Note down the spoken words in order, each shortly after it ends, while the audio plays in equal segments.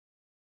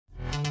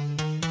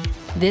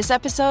This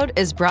episode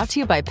is brought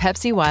to you by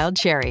Pepsi Wild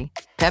Cherry.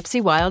 Pepsi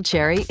Wild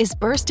Cherry is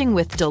bursting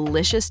with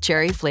delicious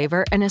cherry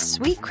flavor and a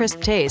sweet,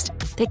 crisp taste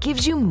that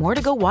gives you more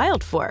to go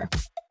wild for.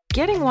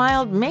 Getting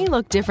wild may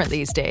look different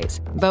these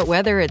days, but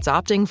whether it's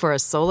opting for a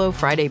solo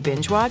Friday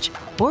binge watch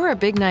or a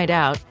big night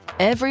out,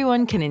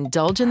 everyone can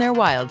indulge in their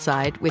wild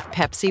side with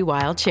Pepsi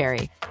Wild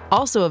Cherry.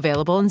 Also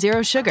available in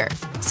Zero Sugar.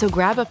 So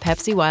grab a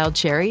Pepsi Wild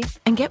Cherry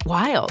and get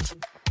wild.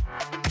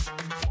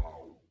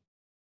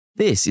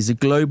 This is a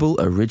Global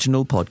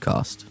Original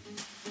Podcast.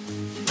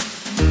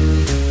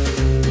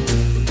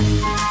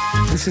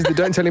 This is the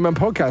Don't Tell Your Mum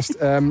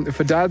podcast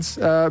for dads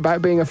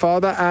about being a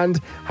father and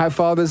how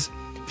fathers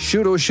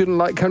should or shouldn't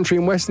like country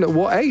and western, at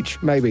what age,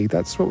 maybe.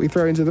 That's what we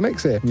throw into the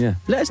mix here. Yeah.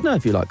 Let us know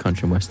if you like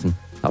country and western.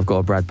 I've got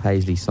a Brad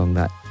Paisley song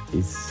that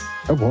is...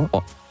 A what?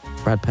 Oh,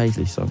 Brad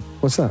Paisley song.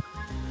 What's that?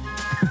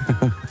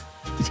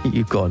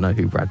 You've got to know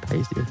who Brad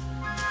Paisley is.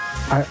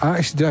 I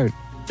actually don't.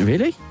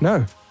 Really?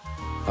 No.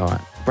 All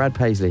right. Brad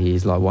Paisley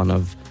is like one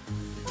of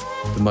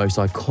the most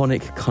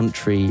iconic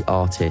country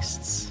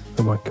artists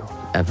Oh my God.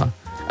 ever.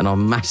 And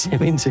I'm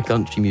massive into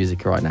country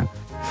music right now.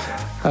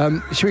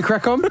 Should we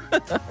crack on?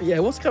 Yeah,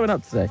 what's coming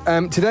up today?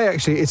 Today,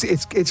 actually,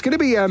 it's going to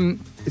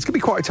be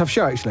quite a tough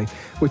show. Actually,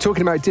 we're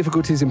talking about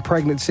difficulties in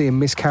pregnancy and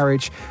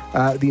miscarriage,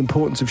 the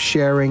importance of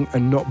sharing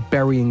and not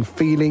burying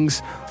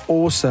feelings.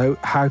 Also,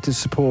 how to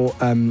support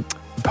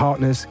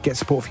partners, get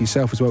support for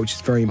yourself as well, which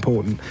is very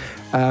important.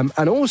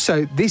 And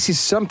also, this is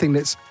something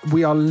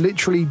we are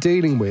literally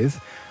dealing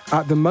with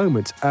at the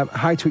moment.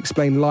 How to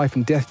explain life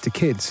and death to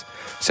kids.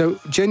 So,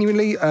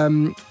 genuinely.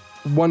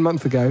 1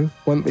 month ago,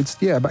 it's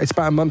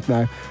about a month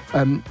now,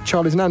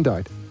 Charlie's nan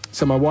died.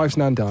 So my wife's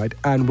nan died,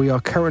 and we are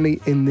currently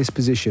in this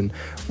position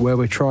where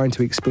we're trying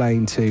to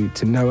explain to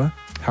Noah,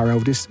 our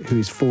eldest, who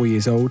is 4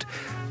 years old,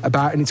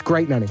 and it's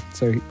great nanny.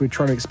 So we're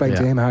trying to explain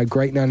to him how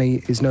great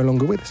nanny is no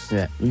longer with us.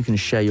 Yeah, you can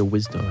share your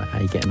wisdom about how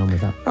you're getting on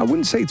with that. I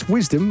wouldn't say it's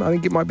wisdom. I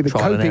think it might be the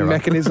Trial and coping error.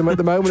 mechanism at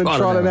the moment and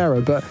trial and error.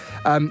 But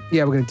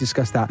we're going to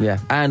discuss that. Yeah,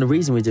 and the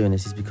reason we're doing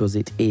this is because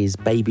it is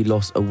Baby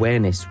Loss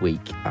Awareness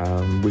Week,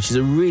 which is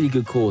a really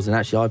good cause. And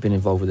actually, I've been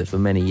involved with it for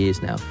many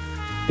years now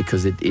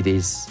because it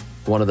is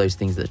one of those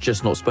things that's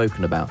just not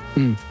spoken about,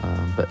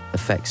 but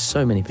affects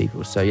so many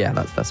people. So yeah,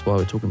 that's why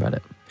we're talking about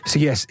it. So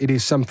yes, it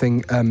is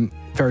something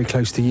very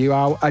close to you,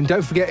 Al. And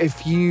don't forget,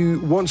 if you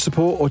want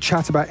support or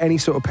chat about any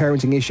sort of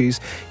parenting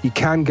issues, you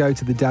can go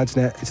to the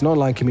Dadsnet. It's an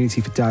online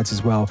community for dads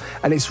as well.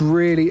 And it's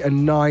really a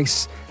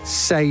nice,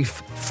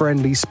 safe,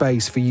 friendly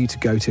space for you to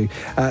go to.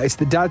 It's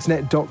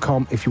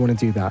thedadsnet.com if you want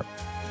to do that.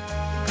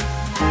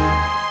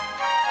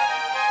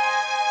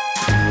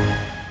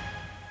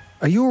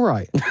 Are you all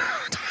right?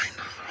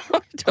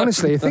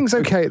 Honestly, are things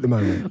okay at the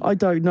moment? I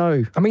don't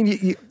know. I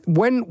mean,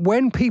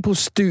 when people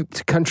stoop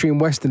to country and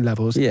western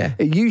levels,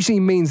 it usually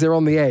means they're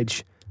on the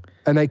edge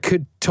and they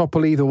could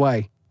topple either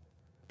way.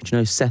 Do you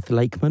know Seth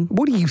Lakeman?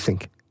 What do you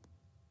think?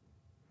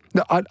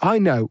 No, I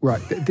know,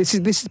 right. These are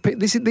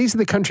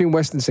the country and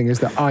western singers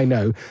that I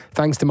know,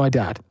 thanks to my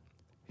dad.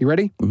 You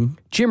ready? Mm-hmm.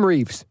 Jim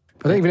Reeves.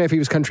 I don't even know if he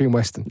was country and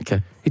western.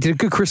 Okay. He did a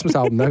good Christmas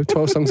album, though,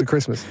 12 Songs of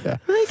Christmas. Yeah.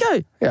 There you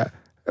go.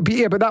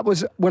 Yeah. But that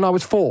was when I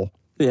was 4.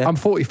 Yeah. I'm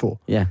 44.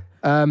 Yeah.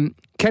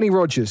 Kenny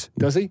Rogers,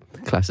 does he?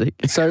 Classic.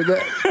 So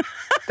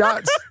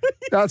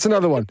that's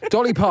another one.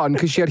 Dolly Parton,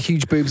 because she had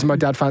huge boobs and my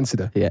dad fancied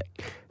her. Yeah.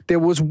 There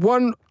was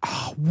one,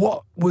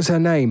 what was her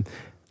name?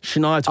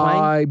 Shania Twain.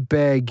 I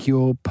beg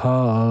your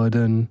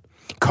pardon.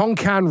 Con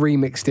Can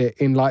remixed it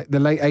in like the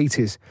late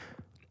 80s.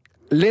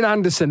 Lynn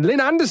Anderson.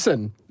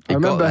 I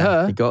remember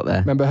her. You got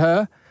there. Remember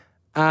her.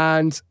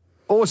 And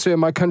also in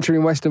my country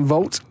and western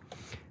vault,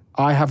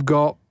 I have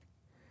got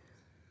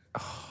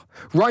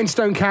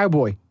Rhinestone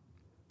Cowboy.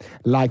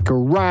 Like a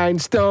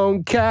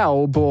rhinestone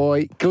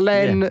cowboy.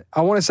 Glenn, I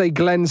want to say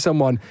Glenn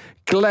someone.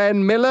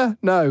 Glenn Miller?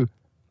 No.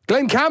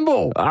 Glenn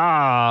Campbell.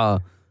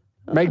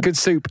 Made good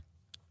soup.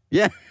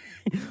 Yeah.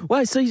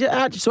 Well, so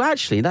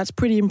actually, that's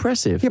pretty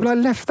impressive. Yeah, but I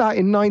left that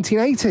in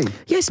 1980.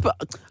 Yes, but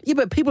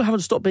people haven't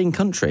stopped being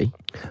country.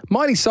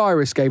 Miley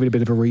Cyrus gave it a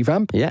bit of a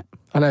revamp. Yeah.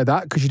 I know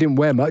that, because she didn't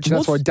wear much, and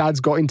that's why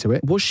Dad's got into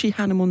it. Was she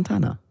Hannah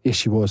Montana? Yes,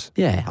 she was.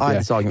 Yeah, I had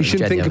this argument You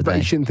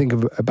shouldn't think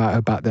about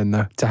her back then,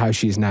 though, to how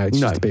she is now. It's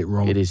just a bit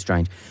wrong. It is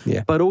strange.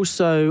 Yeah. But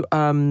also,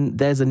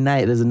 there's a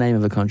name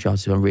of a country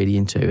artist who I'm really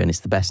into, and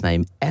it's the best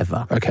name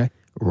ever. Okay.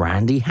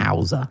 Randy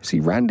Houser. See,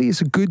 Randy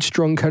is a good,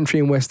 strong country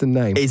and western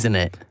name. Isn't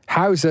it?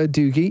 Houser,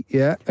 Doogie,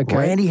 yeah, okay.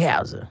 Randy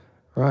Houser.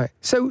 Right.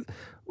 So,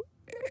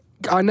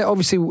 I know,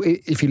 obviously,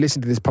 if you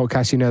listen to this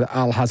podcast, you know that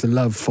Al has a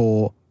love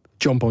for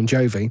John Bon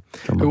Jovi,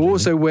 who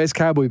also wears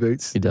cowboy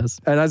boots. He does.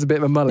 And has a bit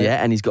of a mullet.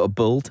 Yeah, and he's got a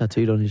bull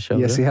tattooed on his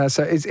shoulder. Yes, he has.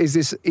 So is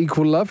this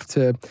equal love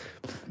to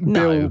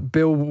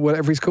Bill,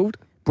 whatever he's called?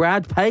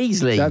 Brad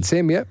Paisley. That's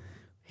him, yep.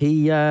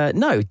 He,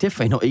 no,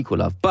 definitely not equal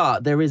love.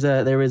 But there is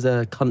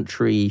a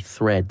country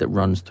thread that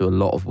runs through a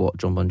lot of what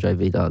John Bon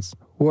Jovi does.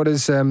 What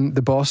does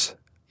the boss,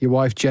 your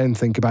wife Jen,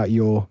 think about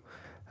your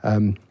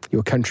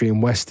country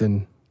and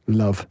western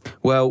love?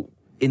 Well,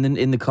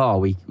 in the car,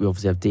 we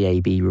obviously have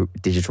DAB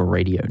digital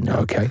radio now.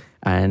 Okay.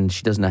 And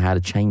she doesn't know how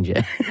to change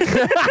it.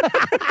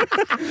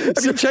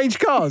 Have you changed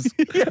cars?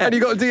 Yeah. And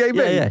you got a DAB?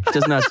 Yeah. She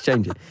doesn't know how to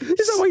change it.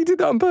 Is that why you did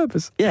that on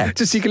purpose? Yeah.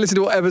 Just so you can listen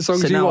to whatever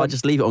songs So you now want? I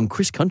just leave it on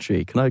Chris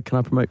Country. Can I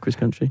promote Chris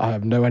Country? I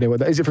have no idea what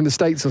that is. It from the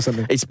States or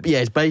something? It's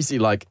basically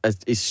like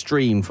it's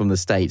streamed from the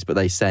States, but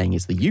they're saying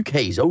it's the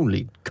UK's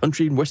only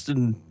country and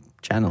western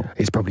channel.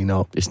 It's probably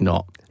not. It's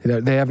not. You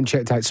know, they haven't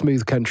checked out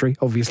Smooth Country,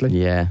 obviously.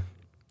 Yeah.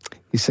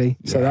 You see?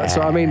 So that's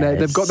what I mean.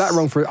 They've got that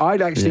wrong for it.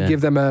 I'd actually give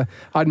them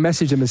I'd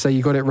message them and say,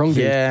 you got it wrong,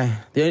 dude.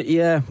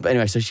 Yeah. But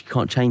anyway, so she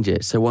can't change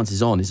it. So once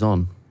it's on, it's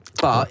on.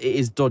 But it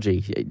is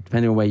dodgy.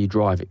 Depending on where you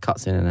drive, it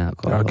cuts in and out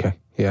quite a lot. Okay,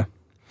 yeah.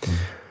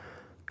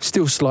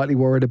 Still slightly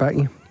worried about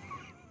you,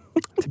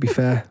 to be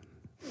fair.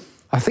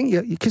 I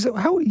think because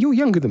you're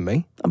younger than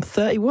me. I'm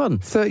 31.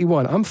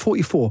 31. I'm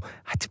 44.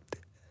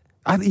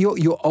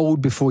 You're old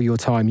before your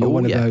time. You're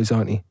one of those,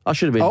 aren't you? I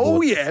should have been. Oh,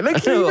 born. yeah. Look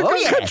at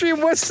you. Country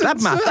and western.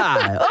 Slap my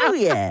thigh. Oh,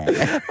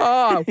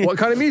 yeah. What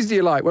kind of music do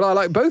you like? Well, I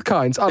like both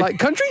kinds. I like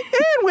country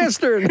and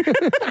western.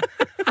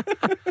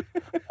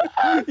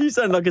 You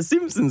sound like a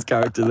Simpsons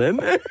character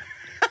then.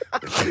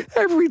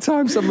 Every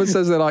time someone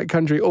says they like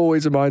country,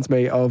 always reminds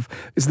me of,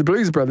 it's the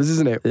Blues Brothers,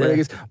 isn't it? Where he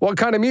goes, what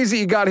kind of music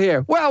you got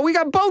here? Well, we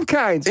got both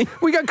kinds.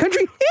 We got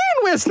country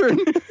and western.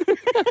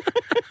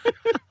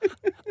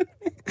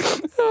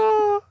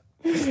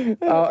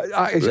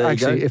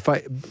 Actually,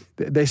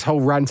 this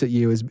whole rant at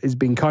you has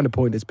been kind of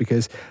pointless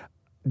because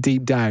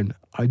deep down,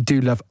 I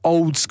do love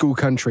old school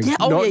country,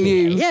 not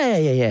new.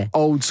 Yeah.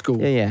 Old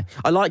school. Yeah.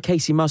 I like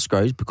Casey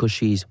Musgroves because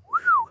she's,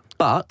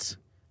 but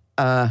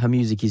her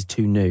music is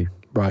too new.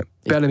 Right.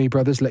 Bellamy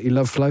Brothers, Let Your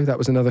Love Flow. That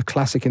was another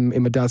classic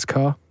in my dad's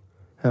car.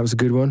 That was a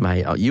good one.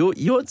 Mate,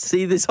 you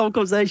see this whole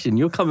conversation,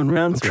 you're coming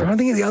round to it. I'm trying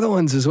to think of the other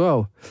ones as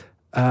well.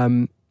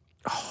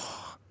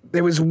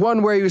 There was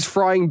one where he was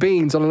frying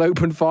beans on an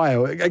open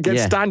fire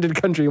against standard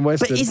country and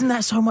western. But isn't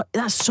that so much?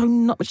 That's so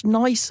much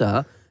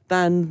nicer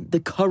than the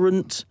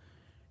current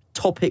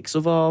topics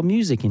of our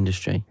music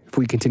industry. If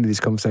we continue this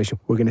conversation,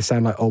 we're going to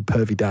sound like old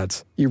pervy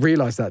dads. You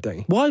realise that, don't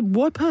you? Why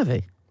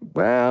pervy?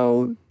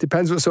 Well,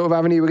 depends what sort of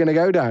avenue we're going to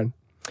go down.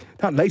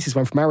 That latest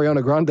one from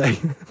Ariana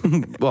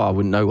Grande. Well, I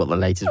wouldn't know what the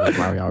latest one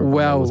from Ariana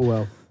Grande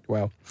was.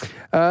 Well.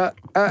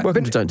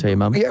 Don't tell your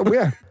mum.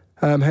 Yeah.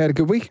 Had a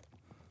good week.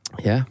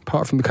 Yeah.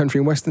 Apart from the country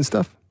and western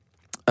stuff.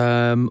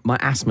 My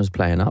asthma's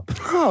playing up.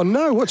 Oh,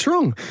 no. What's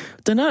wrong?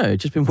 Don't know.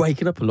 Just been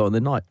waking up a lot in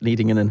the night,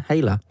 needing an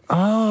inhaler.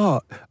 I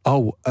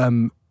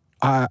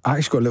actually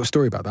got a little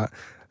story about that.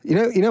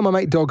 You know my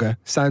mate Dogger,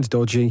 sounds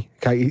dodgy.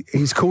 Okay,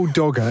 he's called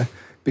Dogger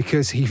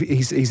because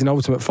he's an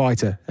ultimate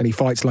fighter and he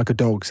fights like a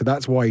dog. So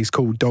that's why he's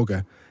called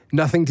Dogger.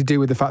 Nothing to do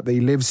with the fact that he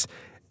lives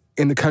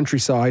in the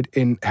countryside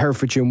in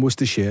Herefordshire and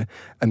Worcestershire,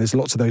 and there's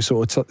lots of those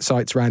sort of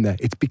sites around there.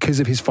 It's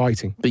because of his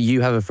fighting. But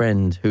you have a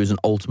friend who's an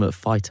ultimate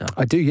fighter.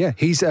 I do, yeah.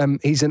 He's an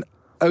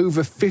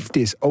over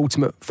 50s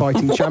ultimate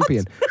fighting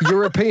champion,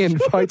 European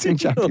fighting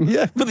champion.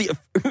 Yeah, for the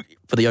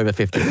over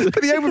 50s.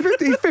 For the over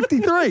 50, he's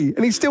 53,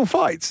 and he still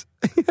fights.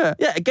 Yeah,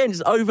 again,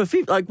 it's over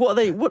 50. Like, what are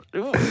they? What?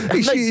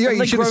 He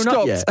should have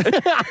stopped.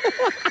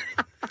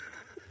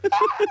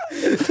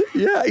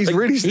 Yeah, he's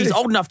really. He's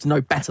old enough to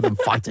know better than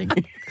fighting.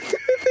 The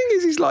thing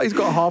is, he's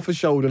got half a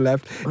shoulder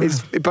left.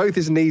 Both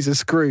his knees are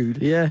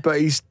screwed. Yeah, but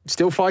he's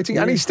still fighting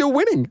and he's still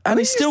winning. And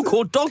he's still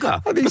called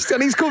Dogger. And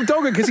he's called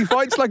Dogger because he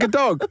fights like a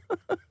dog.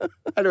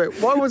 Anyway,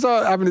 why was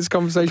I having this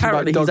conversation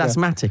Apparently about Dogger? He's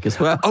asthmatic as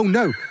well. Oh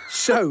no!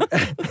 So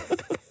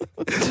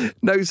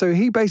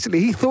he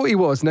thought he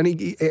was,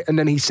 and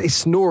then his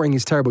snoring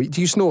is terrible.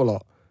 Do you snore a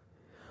lot?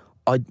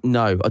 I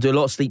do a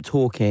lot of sleep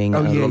talking,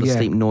 and a lot of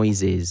sleep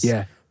noises.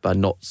 Yeah. But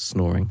not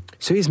snoring.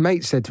 So his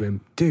mate said to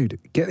him, dude,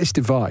 get this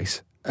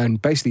device and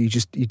basically you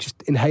just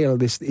inhale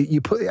this,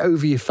 you put it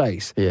over your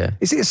face. Yeah.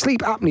 Is it a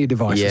sleep apnea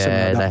device or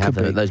something like that?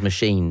 They have those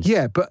machines.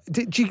 Yeah, but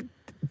do you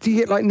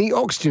get like neat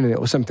oxygen in it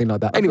or something like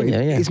that? Anyway,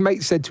 his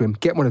mate said to him,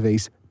 get one of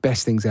these,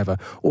 best things ever.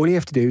 All you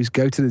have to do is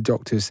go to the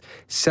doctors,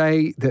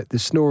 say that the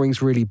snoring's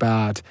really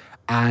bad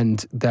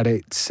and that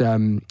it's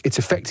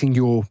affecting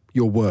your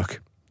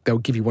work. They'll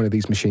give you one of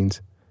these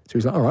machines. So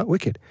he's like, all right,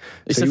 wicked.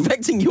 It's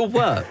affecting your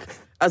work?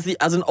 As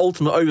an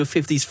ultimate over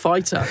 50s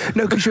fighter.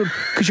 No, because you're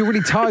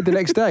really tired the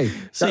next day.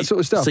 That sort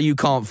of stuff. So you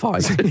can't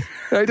fight.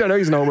 I don't know.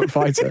 He's an ultimate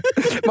fighter.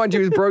 Mind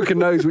you, his broken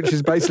nose, which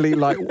is basically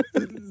like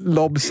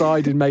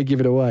lopsided, may give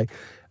it away.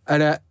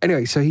 And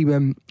anyway, so he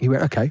went,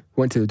 okay.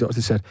 Went to the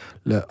doctor, said,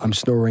 look, I'm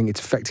snoring. It's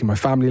affecting my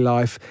family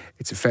life.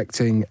 It's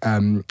affecting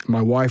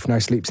my wife now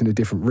sleeps in a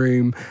different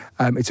room.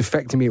 It's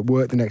affecting me at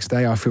work the next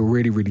day. I feel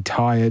really, really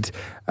tired.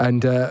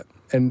 And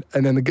then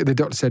the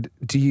doctor said,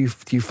 do you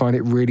find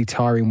it really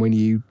tiring when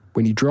you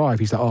drive?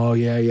 He's like, oh,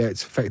 yeah,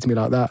 it's affecting me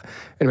like that.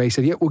 Anyway, he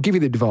said, yeah, we'll give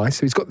you the device.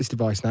 So he's got this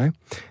device now.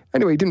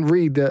 Anyway, he didn't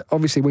read that,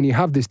 obviously, when you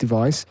have this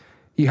device,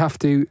 you have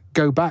to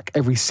go back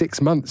every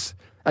 6 months.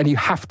 And you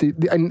have to,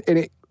 and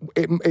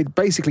it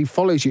basically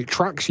follows you, it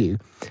tracks you,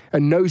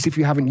 and knows if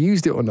you haven't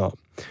used it or not.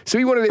 So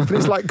he wanted it for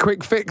this, like,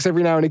 quick fix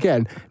every now and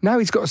again. Now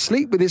he's got to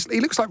sleep with this. He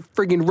looks like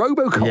frigging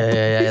RoboCop.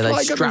 Yeah.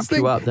 They strap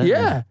you up, don't they?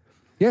 Yeah.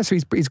 Yeah, so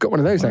he's got one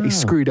of those now. He's Wow.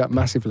 screwed up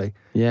massively.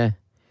 Yeah.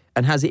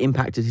 And has it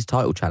impacted his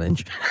title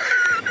challenge?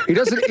 He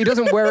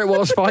doesn't wear it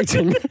whilst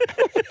fighting.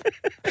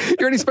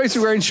 You're only supposed to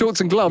be wearing shorts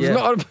and gloves. Yeah.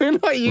 Not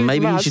you.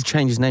 Maybe he lads. should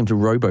change his name to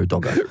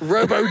Robo-Dogger.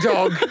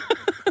 Robo-Dog.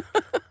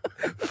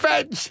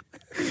 Fetch.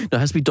 No, it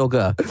has to be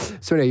Dogger.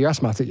 So yeah, you're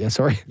asthmatic, yeah,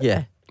 sorry.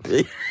 Yeah.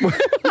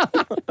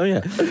 Oh,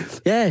 yeah.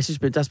 Yeah,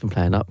 that's been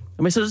playing up.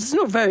 I mean, so it's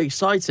not very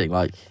exciting.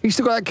 Like, You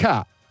still got that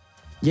cat?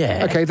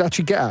 yeah. Okay, that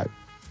should get out.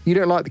 You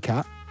don't like the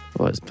cat?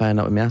 Well, it's playing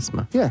up with my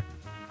asthma. Yeah.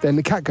 Then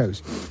the cat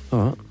goes.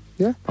 All right.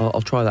 Yeah?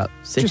 I'll try that.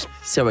 See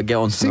how I get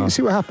on tonight.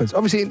 See what happens.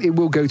 Obviously, it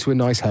will go to a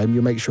nice home.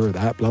 You'll make sure of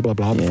that, blah, blah,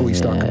 blah, before you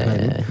start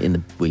complaining. In the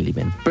wheelie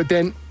bin. But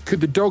then, could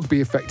the dog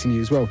be affecting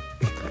you as well?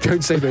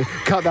 Don't say that.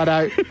 Cut that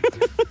out.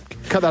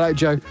 Cut that out,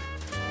 Joe.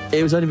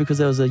 It was only because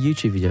there was a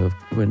YouTube video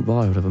that went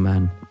viral of a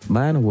man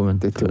or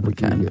woman, putting a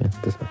cat in the bin.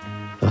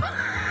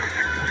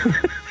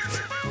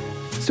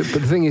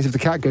 But the thing is, if the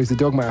cat goes, the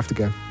dog might have to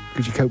go.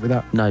 Could you cope with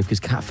that? No,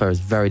 because cat fur is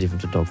very different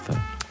to dog fur.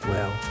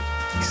 Well,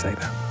 you say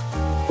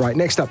that. Right,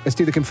 next up, let's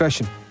do the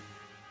confession.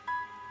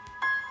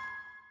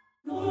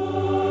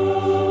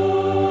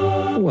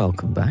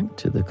 Welcome back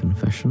to the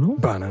confessional.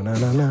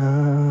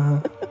 Ba-na-na-na-na.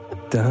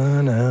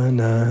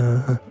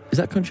 Da-na-na. Is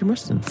that country and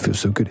western? Feels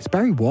so good. It's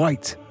Barry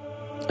White.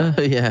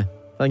 Yeah.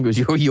 I think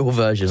it was your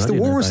version. It's I the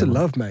didn't know Walrus of Barry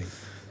White. Love, mate.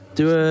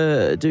 Do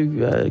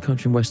a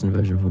country and western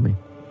version for me.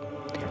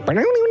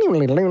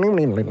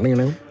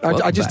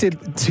 I just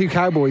did Two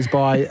Cowboys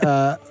by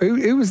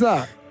who was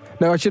that?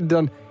 No, I should have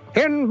done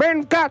In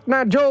Ben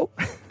Cotton Joe.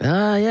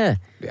 Ah, yeah.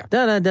 Yeah.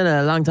 Done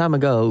a long time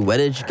ago. Where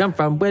did she come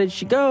from? Where did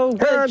she go?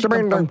 Where did she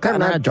come from?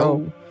 Cotton Eye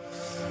Joe.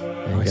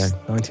 There you Nice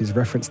go. 90s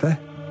reference there.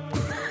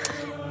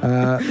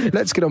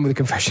 Let's get on with the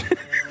confession.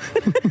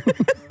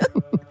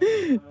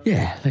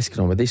 Yeah, let's get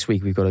on with this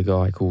week. We've got a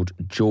guy called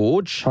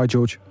George. Hi,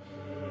 George.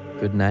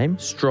 Good name.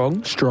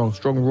 Strong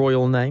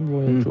royal name,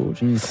 Royal George.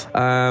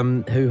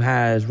 Who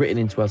has written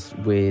into us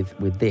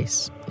with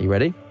this. Are you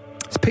ready?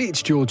 It's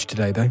Pete's George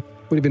today, though.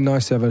 Would have been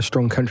nice to have a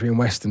strong country and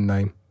western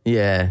name.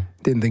 Yeah.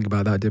 Didn't think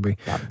about that, did we?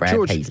 Like Brad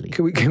George, Paisley.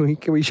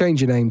 Can we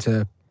change your name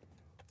to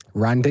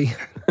Randy?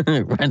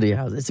 Randy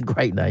House. It's a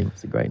great name.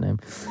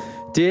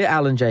 Dear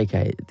Alan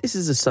JK, this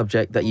is a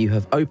subject that you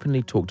have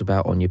openly talked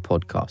about on your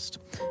podcast.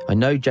 I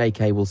know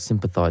JK will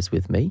sympathise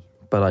with me,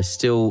 but I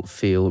still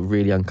feel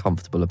really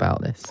uncomfortable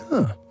about this.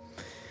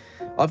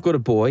 I've got a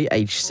boy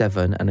aged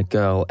 7 and a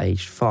girl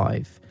aged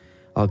 5.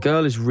 Our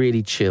girl is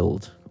really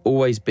chilled,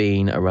 always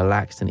been a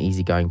relaxed and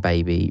easygoing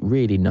baby,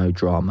 really no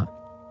drama.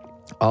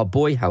 Our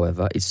boy,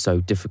 however, is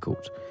so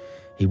difficult.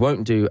 He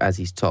won't do as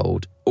he's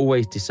told,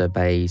 always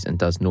disobeys and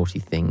does naughty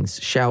things,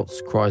 shouts,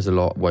 cries a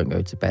lot, won't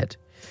go to bed.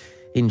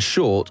 In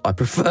short, I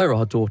prefer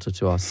our daughter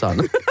to our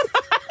son.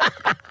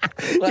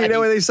 You know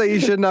when they say you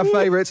shouldn't have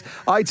favourites?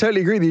 I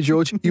totally agree with you,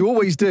 George. You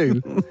always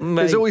do.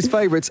 There's always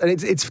favourites, and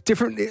it's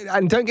different.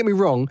 And don't get me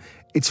wrong,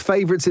 it's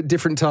favourites at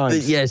different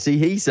times. Yeah, see,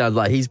 he sounds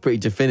like he's pretty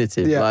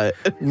definitive. Yeah. Like,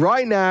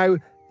 Right now,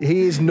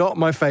 he is not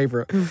my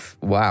favourite.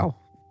 wow.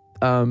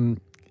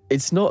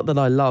 It's not that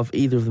I love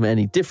either of them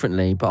any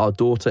differently, but our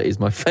daughter is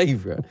my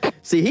favourite.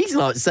 See, he's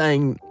not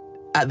saying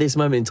at this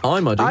moment in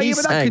time I do. Yeah, He's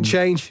but that saying could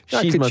change.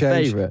 That she's could my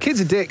change. favourite.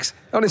 Kids are dicks.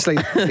 Honestly,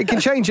 it can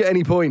change at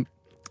any point.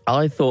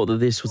 I thought that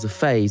this was a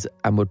phase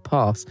and would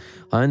pass.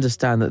 I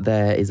understand that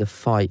there is a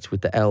fight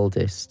with the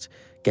eldest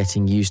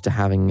getting used to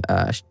having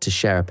to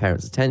share a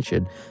parent's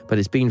attention, but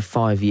it's been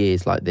 5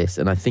 years like this,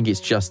 and I think it's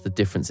just the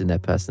difference in their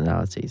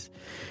personalities.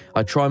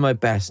 I try my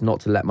best not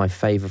to let my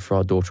favour for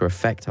our daughter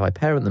affect how I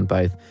parent them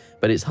both,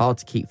 but it's hard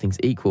to keep things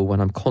equal when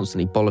I'm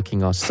constantly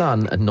bollocking our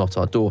son and not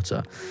our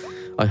daughter.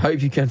 I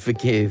hope you can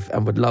forgive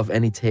and would love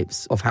any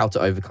tips of how to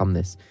overcome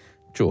this.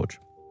 George.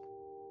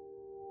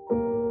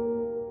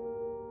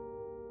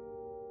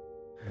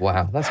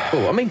 Wow, that's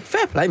cool. I mean,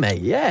 fair play,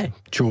 mate, yeah.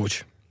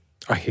 George,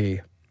 I hear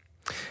you.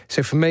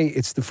 So for me,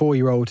 it's the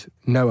 4-year-old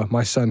Noah,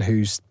 my son,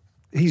 he's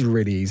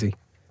really easy.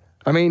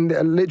 I mean,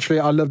 literally,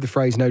 I love the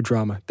phrase no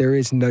drama. There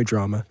is no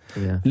drama.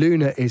 Yeah.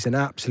 Luna is an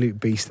absolute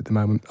beast at the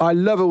moment. I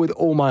love her with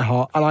all my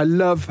heart, and I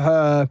love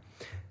her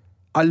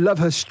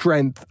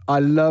strength. I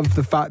love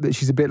the fact that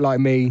she's a bit like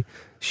me.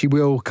 She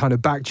will kind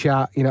of back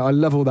chat. You know, I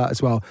love all that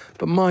as well.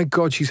 But my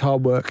God, she's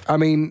hard work. I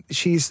mean,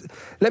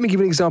 let me give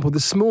you an example.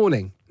 This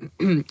morning,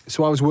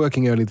 so I was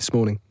working early this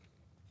morning,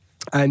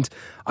 and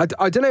I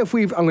don't know if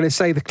I'm going to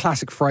say the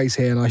classic phrase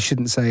here, and I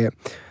shouldn't say it.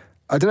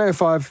 I don't know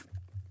if I've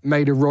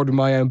made a rod in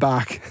my own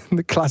back,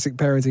 the classic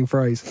parenting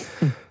phrase.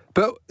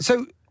 But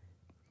so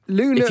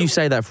Luna... If you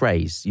say that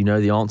phrase, you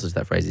know the answer to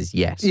that phrase is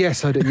yes.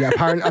 Yes, I do. Yeah,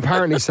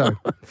 apparently so.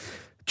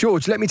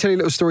 George, let me tell you a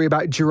little story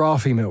about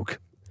giraffe milk.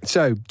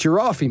 So,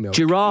 giraffe milk.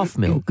 Giraffe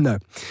milk? No.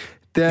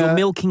 You're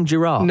milking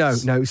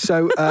giraffes? No.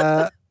 So,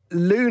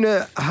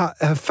 Luna,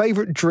 her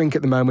favourite drink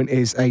at the moment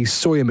is a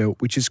soya milk,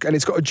 and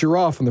it's got a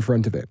giraffe on the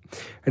front of it,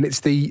 and it's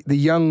the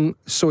young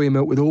soya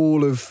milk with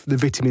all of the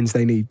vitamins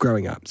they need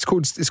growing up. It's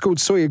called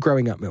soya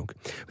growing up milk,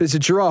 but there's a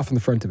giraffe on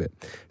the front of it,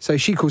 so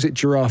she calls it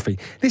Giraffe.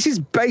 This is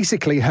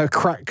basically her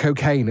crack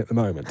cocaine at the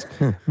moment,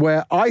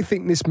 where I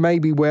think this may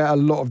be where a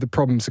lot of the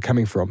problems are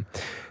coming from.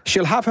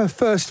 She'll have her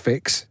first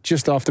fix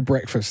just after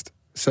breakfast.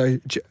 So,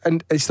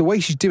 and it's the way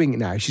she's doing it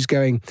now.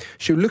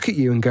 She'll look at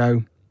you and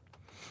go,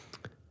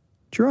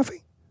 Giraffe?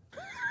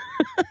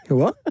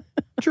 What?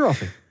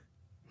 Giraffe?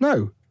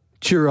 No.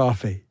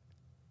 Giraffe?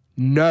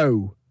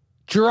 No.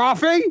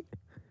 Giraffe?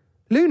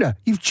 Luna,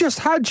 you've just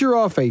had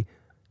Giraffe.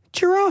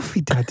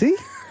 Giraffe, Daddy?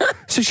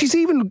 So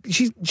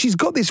she's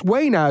got this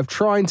way now of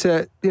trying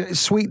to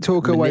sweet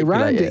talk her way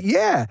around it.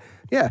 Yeah.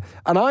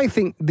 And I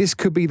think this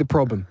could be the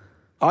problem.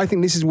 I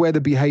think this is where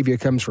the behaviour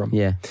comes from.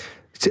 Yeah.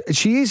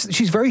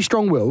 She's very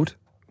strong-willed.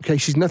 Okay,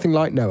 she's nothing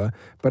like Noah,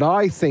 but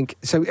I think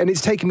so. And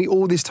it's taken me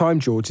all this time,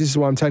 George. This is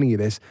why I'm telling you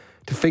this,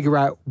 to figure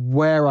out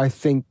where I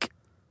think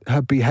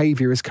her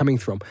behaviour is coming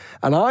from.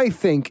 And I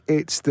think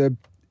it's the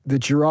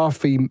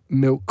giraffe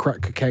milk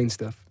crack cocaine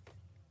stuff.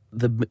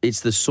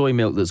 It's the soy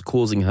milk that's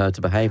causing her to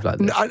behave like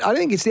this. No, I don't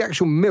think it's the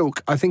actual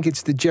milk. I think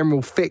it's the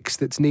general fix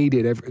that's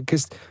needed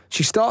because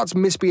she starts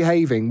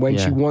misbehaving when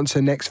she wants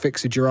her next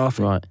fix of giraffe.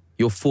 Right.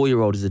 Your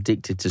 4-year-old is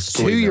addicted to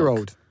soy milk.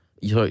 2-year-old.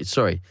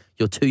 Sorry,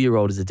 your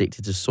 2-year-old is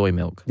addicted to soy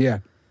milk. Yeah.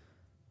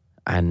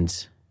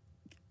 And,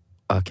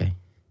 okay.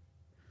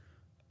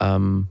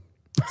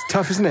 It's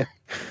tough, isn't it?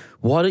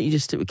 Why don't you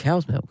just stick with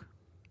cow's milk?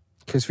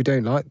 Because we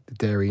don't like the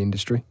dairy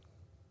industry.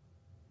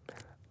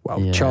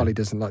 Well, Yeah. Charlie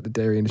doesn't like the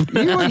dairy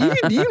industry.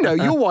 You know,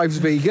 your wife's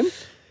vegan.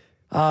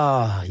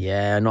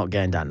 Yeah, not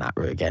going down that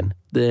route again.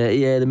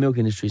 The milk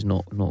industry's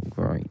not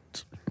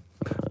great.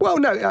 Well,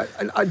 no,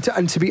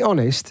 and to be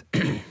honest,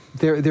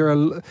 there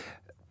are.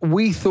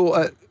 We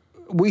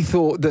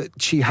thought that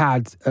she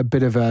had a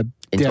bit of a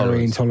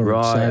dairy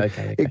intolerance. Right,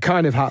 so okay. it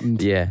kind of happened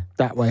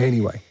that way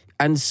anyway.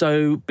 And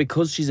so,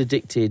 because she's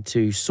addicted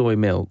to soy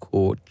milk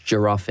or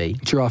giraffe,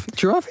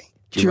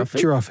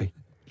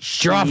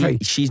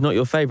 she's not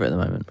your favourite at the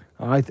moment.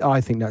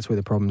 I think that's where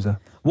the problems are.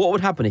 What would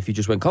happen if you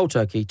just went cold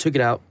turkey, took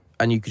it out,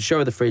 and you could show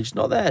her the fridge? It's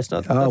not there. It's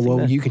not. Oh, well,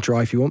 there. you can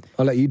try if you want.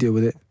 I'll let you deal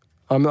with it.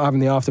 I'm not having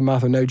the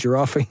aftermath of no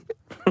giraffe.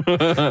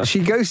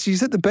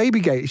 She's at the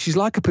baby gate. She's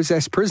like a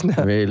possessed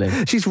prisoner. Really?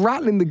 She's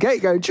rattling the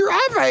gate going,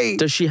 Giraffe!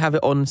 Does she have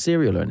it on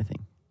cereal or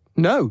anything?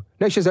 No,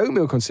 she has oat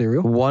milk on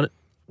cereal. Why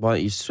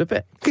don't you swip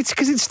it? It's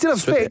because it's still a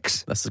Swip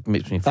fix. it. That's the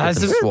mix between flip and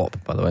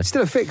swap, by the way. It's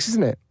still a fix,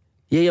 isn't it?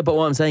 Yeah, but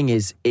what I'm saying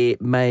is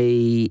it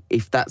may,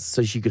 if that's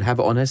so she could have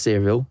it on her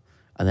cereal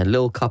and then a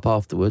little cup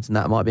afterwards, and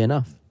that might be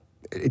enough.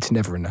 It's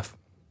never enough.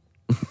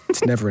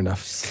 It's never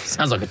enough.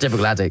 Sounds like a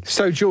typical addict.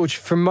 So, George,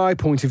 from my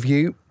point of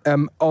view,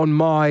 on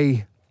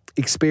my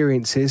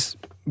experiences,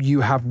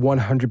 you have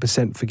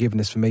 100%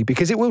 forgiveness for me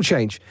because it will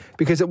change.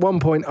 Because at one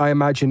point, I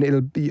imagine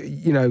it'll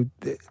be,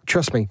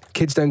 trust me,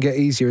 kids don't get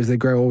easier as they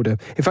grow older.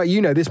 In fact,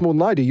 you know this more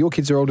than I do. Your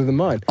kids are older than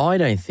mine. I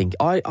don't think.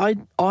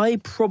 I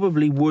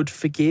probably would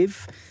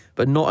forgive,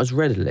 but not as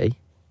readily.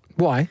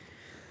 Why?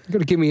 You've got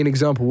to give me an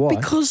example why.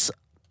 Because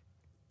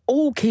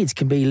all kids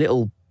can be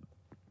little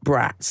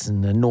brats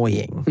and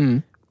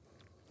annoying.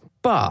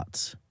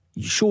 But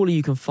surely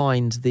you can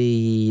find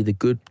the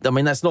good. I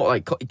mean, that's not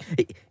like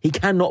he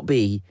cannot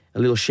be a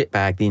little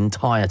shitbag the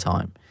entire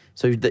time.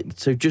 So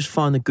just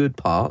find the good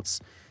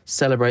parts,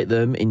 celebrate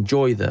them,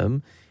 enjoy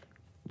them,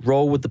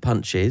 roll with the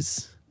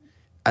punches,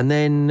 and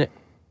then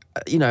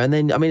I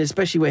mean,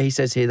 especially where he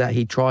says here that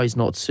he tries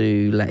not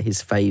to let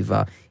his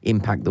favour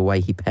impact the way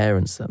he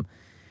parents them.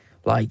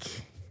 Like,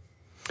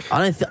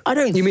 I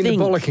don't. You mean the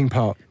bollocking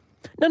part?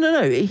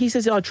 No. He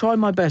says, I try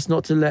my best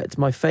not to let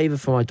my favour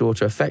for my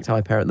daughter affect how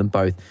I parent them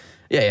both.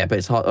 Yeah, but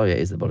it's hard. Oh, yeah, it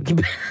is the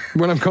bollocking.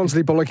 When I'm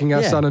constantly bollocking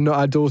our son and not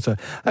our daughter.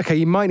 Okay,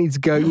 you might need to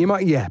go. You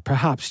might,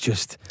 perhaps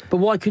just. But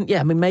why couldn't,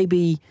 I mean,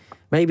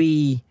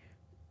 maybe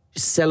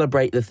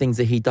celebrate the things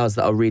that he does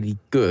that are really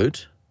good,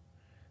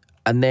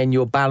 and then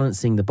you're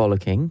balancing the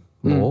bollocking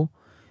more.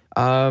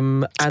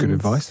 That's good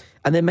advice.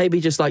 And then maybe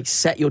just like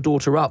set your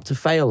daughter up to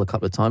fail a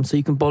couple of times so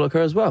you can bollock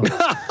her as well.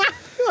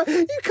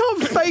 You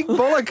can't fake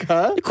bollock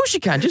her. Of course you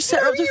can. Just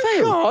set her up to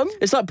fail. Can't.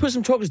 It's like put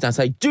some chocolates down.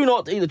 Say, do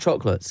not eat the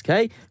chocolates,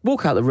 okay?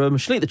 Walk out the room,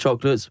 she'll eat the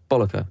chocolates,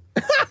 bollock her.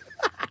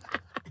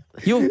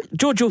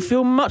 George, you'll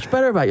feel much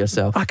better about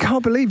yourself. I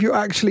can't believe you're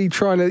actually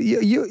trying to...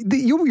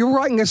 You're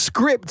writing a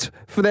script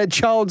for their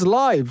child's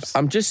lives.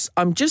 I'm just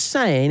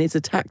saying it's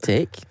a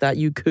tactic that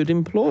you could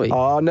employ.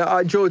 Oh,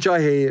 no, George, I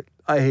hear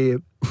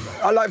you.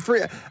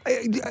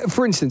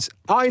 For instance,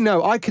 I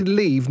know I could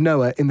leave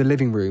Noah in the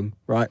living room,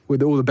 right,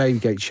 with all the baby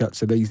gates shut,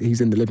 so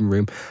he's in the living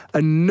room,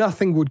 and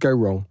nothing would go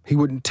wrong. He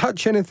wouldn't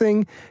touch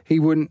anything.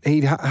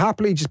 He'd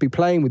happily just be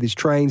playing with his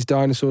trains,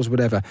 dinosaurs,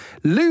 whatever.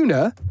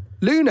 Luna,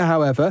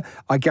 however,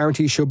 I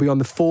guarantee she'll be on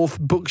the 4th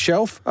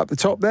bookshelf up the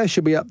top there.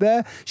 She'll be up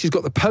there. She's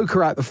got the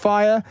poker out the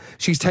fire.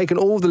 She's taken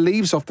all the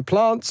leaves off the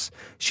plants.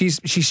 She's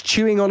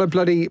chewing on a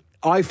bloody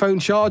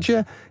iPhone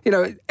charger.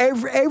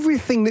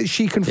 Everything that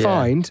she can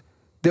find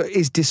that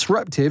is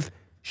disruptive,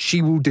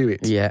 she will do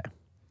it. Yeah.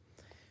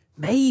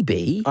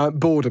 Maybe.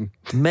 Boredom.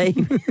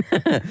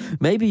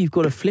 Maybe you've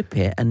got to flip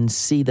it and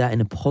see that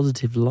in a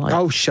positive light.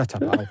 Oh, shut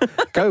up, Al.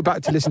 Go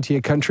back to listen to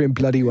your country and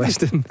bloody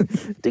western.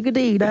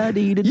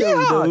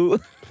 Yeah.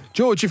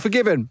 George, you're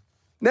forgiven.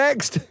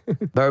 Next.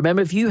 But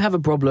remember, if you have a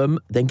problem,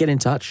 then get in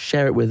touch,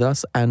 share it with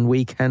us, and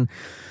we can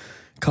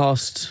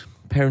cast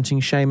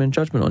parenting shame and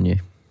judgment on you.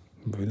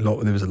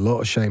 There was a lot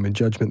of shame and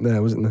judgment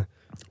there, wasn't there?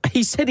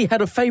 He said he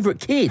had a favourite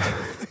kid.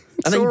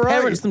 And then he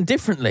parents them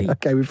differently.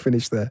 Okay, we've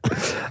finished there.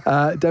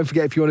 Don't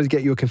forget, if you want to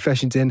get your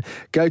confessions in,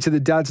 go to the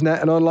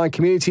Dadsnet, an online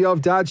community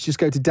of dads. Just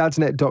go to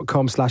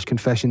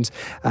dadsnet.com/confessions,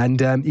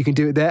 and you can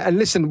do it there. And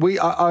listen,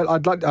 I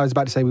was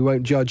about to say we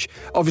won't judge.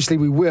 Obviously,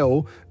 we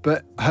will,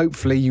 but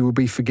hopefully you will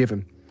be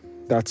forgiven.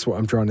 That's what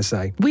I'm trying to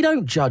say. We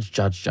don't judge.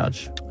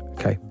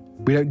 Okay.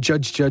 We don't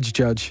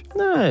judge.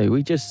 No,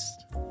 we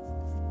just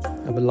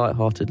have a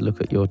light-hearted look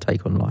at your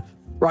take on life.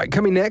 Right,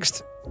 coming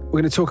next,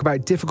 we're going to talk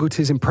about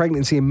difficulties in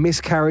pregnancy and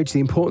miscarriage, the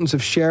importance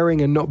of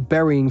sharing and not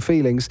burying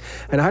feelings,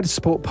 and how to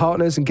support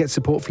partners and get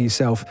support for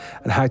yourself,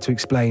 and how to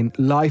explain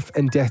life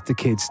and death to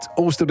kids. It's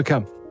all still to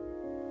come.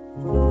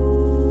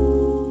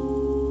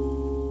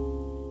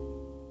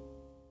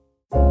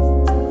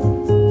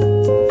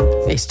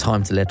 It's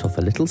time to let off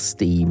a little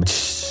steam.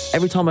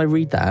 Every time I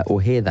read that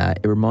or hear that,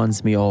 it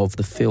reminds me of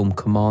the film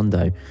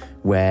Commando,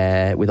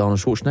 with Arnold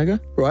Schwarzenegger.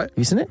 Right. Have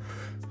you seen it?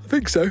 I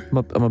think so.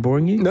 Am I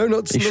boring you? No,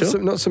 not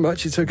sure? so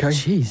much. It's okay.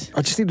 Jeez.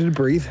 I just needed to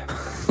breathe.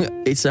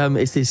 It's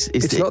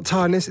not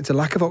tiredness, it's a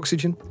lack of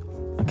oxygen.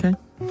 Okay.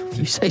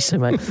 You say so,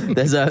 mate.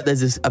 There's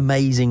this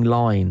amazing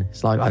line,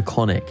 it's like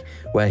iconic,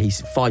 where he's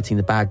fighting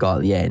the bad guy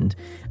at the end,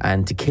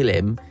 and to kill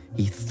him,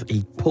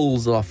 he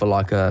pulls off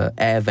a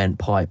air vent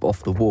pipe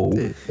off the wall.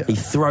 Yeah. He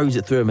throws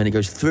it through him, and it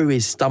goes through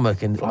his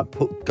stomach and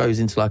goes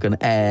into an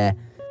air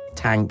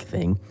tank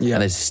thing. Yeah.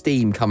 And there's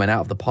steam coming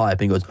out of the pipe,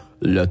 and he goes,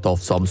 "Let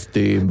off some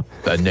steam,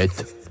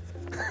 Bennett."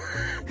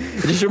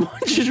 It just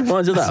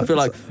reminds me of that. I feel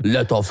like,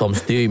 let off some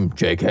steam,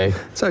 JK.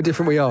 So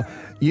different we are.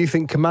 You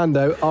think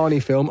Commando,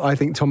 Arnie film, I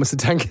think Thomas the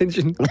Tank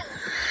Engine.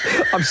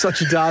 I'm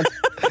such a dad.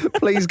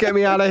 Please get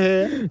me out of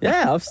here.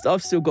 Yeah,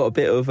 I've still got a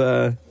bit of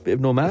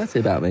normality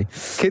about me.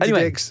 Kids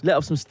anyway, dicks. Let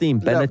off some steam,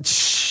 Bennett.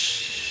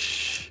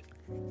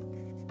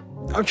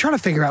 I'm trying to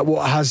figure out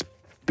what has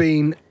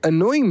been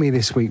annoying me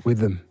this week with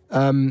them.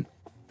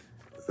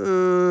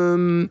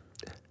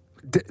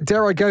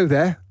 Dare I go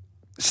there?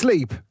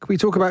 Sleep. Can we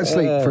talk about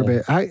sleep for a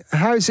bit?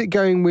 How's it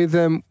going with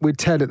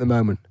Ted at the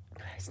moment?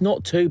 It's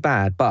not too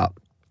bad, but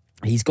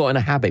he's got in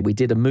a habit. We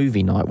did a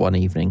movie night one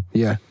evening.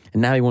 Yeah.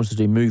 And now he wants to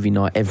do movie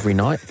night every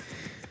night.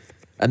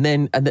 And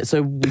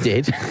so we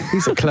did.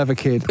 He's a clever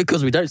kid.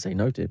 Because we don't say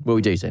no to him. Well,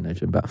 we do say no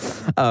to him,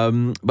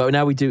 but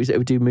now we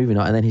do movie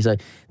night. And then he's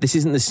like, this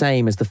isn't the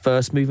same as the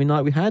first movie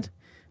night we had.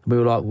 And we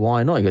were like,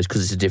 why not? He goes,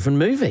 because it's a different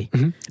movie.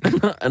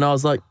 Mm-hmm. And I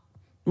was like,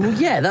 well,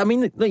 yeah, I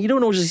mean, you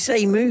don't always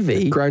say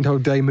movie.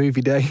 Groundhog Day movie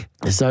day.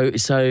 So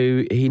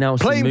he now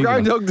wants playing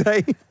Groundhog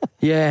Day.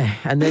 Yeah,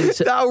 and then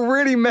that'll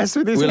really mess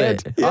with his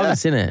head. Yeah. I haven't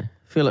seen it.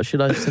 Feel like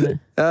should I have seen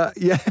it?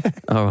 Yeah.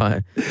 All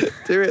right.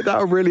 Do it.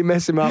 That'll really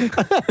mess him up.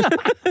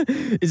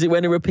 Is it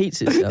when it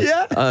repeats itself?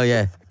 Yeah. Oh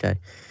yeah. Okay.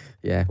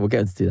 Yeah, we'll get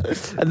him to do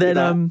that. And then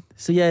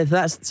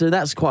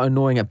that's quite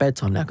annoying at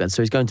bedtime now.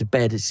 So he's going to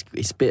bed.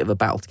 It's a bit of a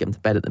battle to get him to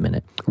bed at the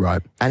minute.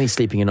 Right. And he's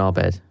sleeping in our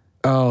bed.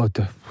 Oh,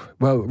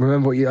 well,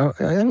 remember what you...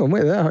 hang on,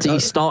 wait there. So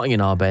he's starting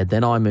in our bed,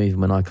 then I move him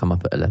when I come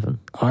up at 11.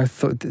 I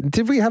thought...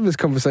 Did we have this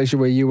conversation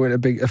where you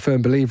weren't a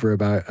firm believer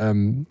about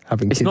having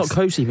kids? It's not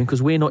co-sleeping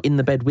because we're not in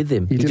the bed with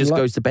him. He just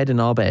goes to bed in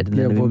our bed and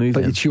then we move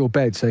him. But it's your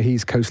bed, so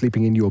he's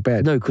co-sleeping in your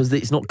bed. No, because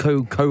it's not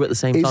co at the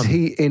same time. Is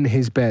he in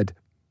his bed?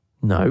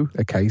 No.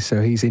 Okay, so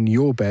he's in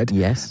your bed.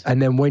 Yes.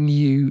 And then when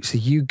you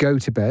go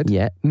to bed.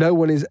 Yeah. No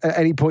one is at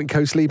any point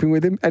co-sleeping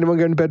with him. Anyone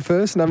going to bed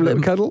first and have a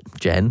little cuddle?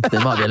 Jen, there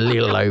might be a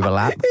little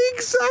overlap.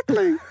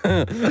 Exactly.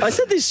 I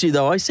said this to you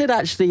though. I said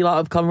actually,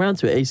 I've come around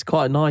to it. It's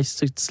quite nice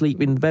to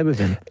sleep in bed with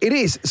him. It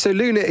is. So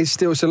Luna is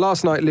still. So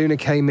last night Luna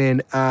came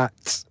in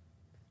at,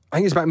 I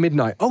think it was about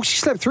midnight. Oh, she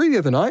slept through the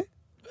other night.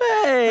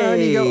 Hey.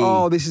 And you go,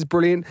 oh, this is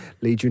brilliant.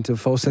 Lead you into a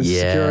false sense of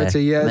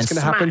security. Yeah, it's going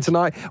to happen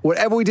tonight.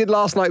 Whatever we did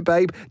last night,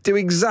 babe, do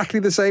exactly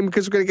the same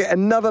because we're going to get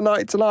another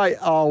night tonight.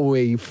 Are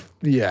we?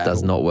 Yeah.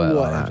 Does not work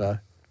whatever. Like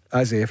that.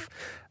 As if.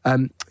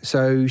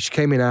 So she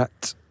came in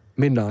at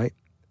midnight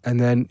and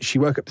then she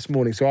woke up this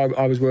morning. So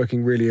I was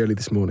working really early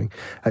this morning.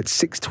 At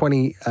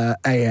 6:20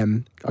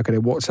 a.m., I got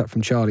a WhatsApp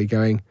from Charlie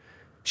going,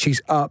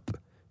 she's up,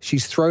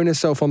 she's thrown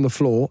herself on the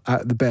floor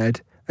out of the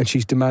bed and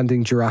she's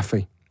demanding giraffe.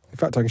 In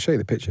fact, I can show you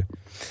the picture.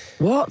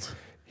 What?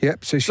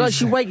 Yep. So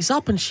she wakes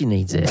up and she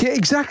needs it. Yeah,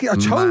 exactly. I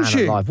told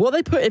you. Alive. What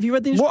they put? Have you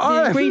read the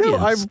ingredients? No,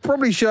 I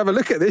probably should have a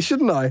look at this,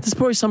 shouldn't I? There's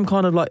probably some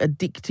kind of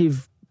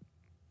addictive.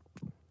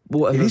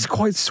 Whatever. It is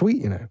quite sweet,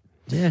 you know.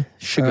 Yeah,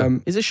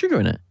 sugar. Is there sugar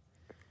in it?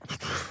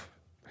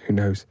 Who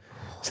knows?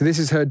 So this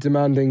is her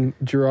demanding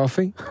giraffe.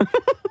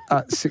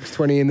 at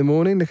 6:20 in the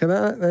morning. Look at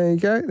that. There you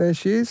go. There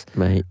she is.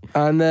 Mate.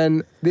 And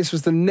then this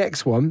was the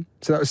next one.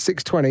 So that was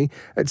 6:20.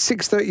 At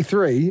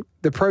 6:33,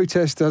 the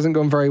protest hasn't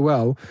gone very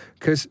well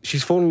because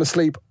she's fallen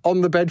asleep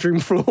on the bedroom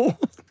floor.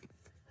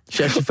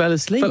 She actually fell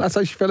asleep. That's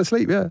how she fell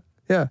asleep,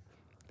 yeah.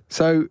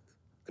 So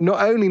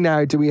not only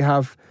now do we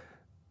have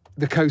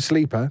the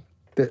co-sleeper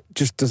that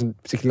just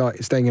doesn't particularly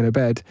like staying in her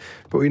bed,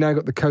 but we now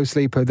got the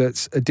co-sleeper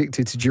that's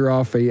addicted to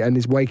Giraffe and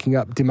is waking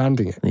up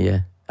demanding it.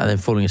 Yeah. And then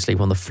falling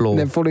asleep on the floor. And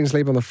then falling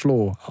asleep on the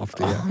floor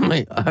after, yeah.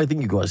 Mate, I think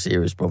you've got a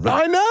serious problem.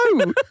 I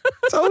know!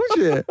 Told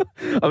you.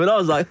 I mean, I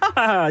was like,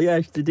 yeah,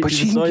 she's addicted But she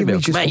to can soy give me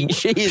milk. just- Mate,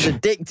 she is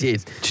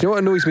addicted. Do you know what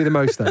annoys me the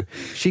most, though?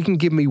 She can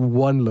give me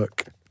one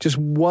look. Just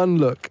one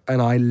look,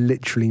 and I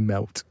literally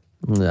melt.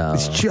 No.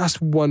 It's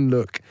just one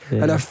look.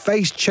 Yeah. And her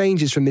face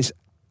changes from this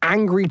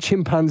angry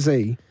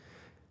chimpanzee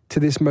to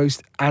this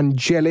most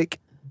angelic,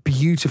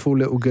 beautiful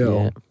little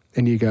girl. Yeah.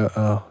 And you go,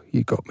 oh,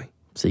 you got me.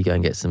 So you go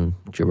and get some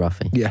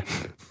Giraffe. Yeah.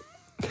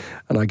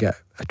 And I get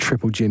a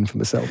triple gin for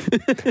myself.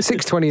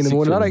 6:20 in the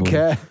morning, I don't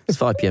care. It's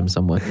 5 p.m.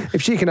 somewhere.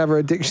 If she can have her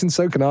addiction,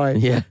 so can I.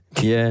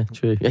 Yeah,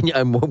 true.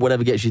 And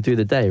whatever gets you through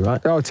the day, right?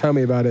 Oh, tell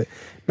me about it.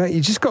 Mate, you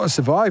just got to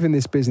survive in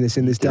this business,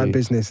 in this You dad do.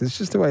 business. It's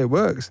just the way it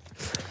works.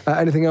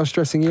 Anything else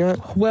stressing you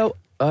out? Well,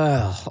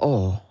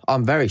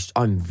 I'm very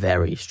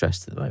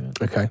stressed at the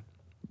moment, Okay.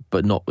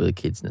 but not with the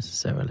kids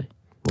necessarily.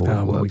 Or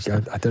Oh, well, work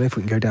stuff. I don't know if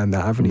we can go down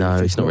that avenue. No,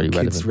 If it's not really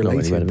kids relevant.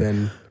 Not really related,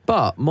 relevant. then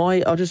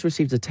But I just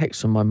received a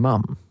text from my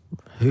mum,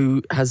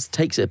 who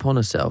takes it upon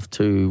herself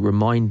to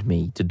remind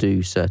me to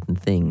do certain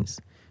things,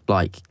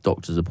 like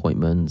doctor's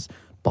appointments,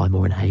 buy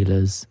more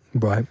inhalers,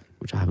 right.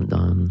 which I haven't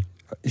done.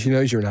 She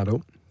knows you're an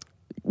adult.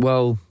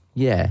 Well,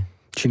 yeah,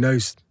 She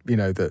knows,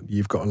 that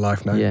you've got a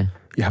life now. yeah,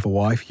 You have a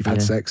wife. You've had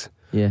Yeah. sex.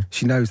 yeah.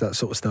 She knows that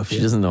sort of stuff. She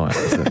yeah? doesn't know it.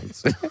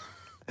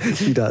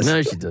 She does.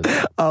 No, she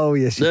doesn't. Oh,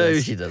 yes, she No,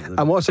 does. she doesn't.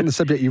 And what's on the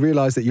subject? You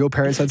realise that your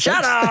parents had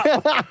Shut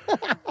sex? up!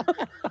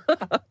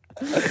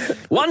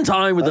 One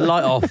time with the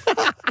light off.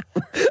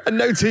 And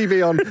no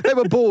TV on. They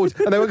were bored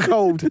and they were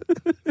cold.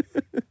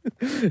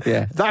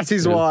 Yeah. That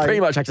is It was why. Pretty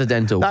much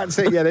accidental. That's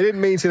it. Yeah, they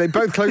didn't mean to. They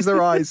both closed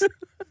their eyes.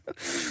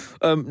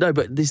 No,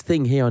 but this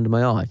thing here under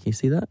my eye, can you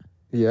see that?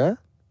 Yeah.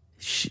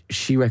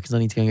 She reckons I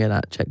need to go and get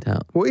that checked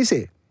out. What is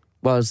it?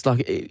 Well, it's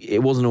like,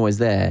 it wasn't always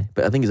there,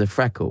 but I think it's a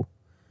freckle.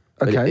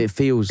 But Okay. It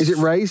feels... Is it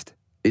raised?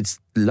 It's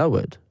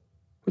lowered.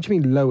 What do you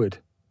mean lowered?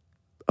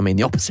 I mean,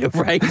 the opposite of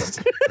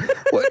raised.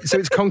 What, so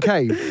it's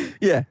concave,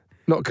 Yeah.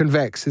 not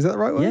convex. Is that the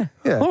right word? Yeah.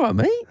 Yeah. All right,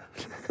 mate.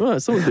 Well,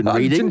 someone's been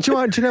reading. Do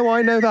you know why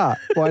I know that?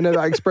 Why I know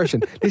that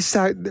expression? This is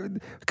how,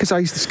 because I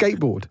used to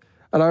skateboard.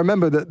 And I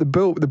remember that the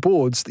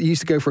boards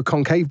used to go for a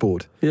concave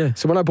board. Yeah.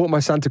 So when I bought my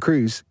Santa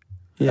Cruz,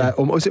 Yeah.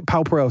 or was it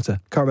Pal Peralta?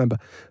 Can't remember.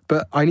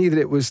 But I knew that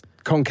it was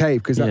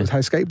concave because that Yeah. was how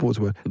skateboards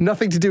were.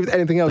 Nothing to do with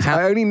anything else. How-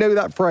 I only know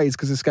that phrase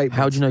because of skateboards.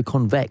 How do you know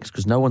convex?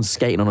 Because no one's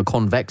skating on a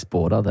convex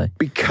board, are they?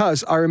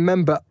 Because I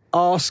remember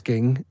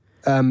asking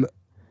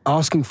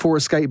for a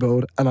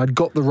skateboard and I'd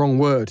got the wrong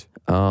word.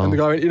 Oh. And the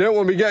guy went, you don't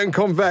want me getting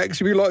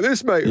convex, you'd be like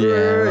this, mate. Yeah,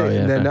 oh,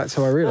 yeah, and then fair. that's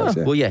how I realised.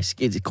 Well, yes,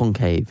 it's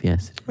concave,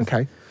 yes.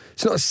 Okay.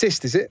 It's not a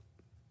cyst, is it?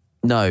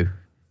 No.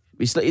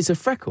 It's a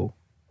freckle.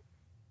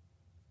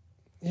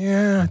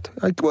 Yeah.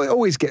 I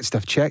always get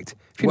stuff checked.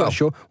 If you're Well- not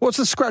sure. What's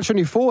the scratch on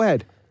your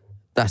forehead?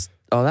 That's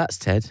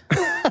Ted.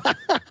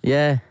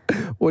 Yeah.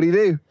 What do you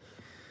do?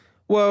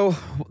 Well,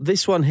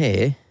 this one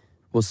here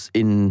was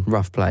in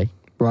rough play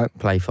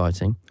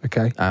fighting.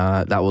 Okay.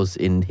 That was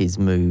in his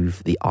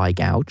move, the eye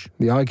gouge.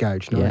 The eye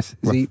gouge, nice.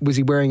 Yeah. Was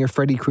he wearing a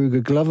Freddy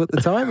Krueger glove at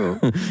the time? Or?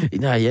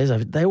 No, yes,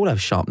 they all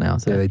have sharp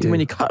nails. Yeah, they do. When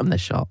you cut them, they're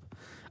sharp.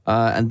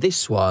 And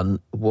this one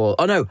was...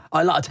 Oh, no,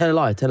 I tell a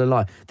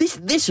lie.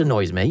 This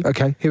annoys me.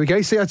 Okay, here we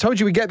go. See, I told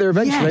you we'd get there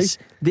eventually. Yes.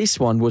 This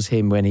one was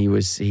him when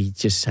he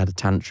just had a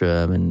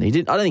tantrum and he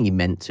didn't... I don't think he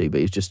meant to, but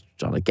he was just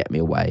trying to get me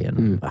away.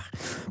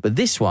 But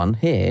this one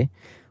here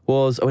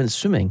was... I went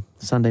swimming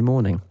Sunday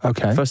morning.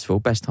 Okay. First of all,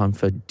 best time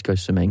to go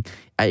swimming,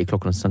 8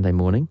 o'clock on a Sunday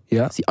morning.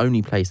 Yeah. It's the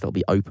only place that'll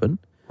be open.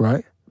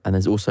 Right. And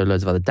there's also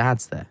loads of other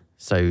dads there.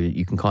 So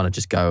you can kind of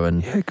just go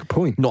and... Yeah, good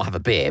point. Not have a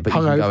beer, but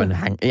you can go Hungover. and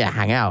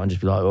hang out and just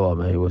be like, oh,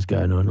 mate, what's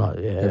going on? Like,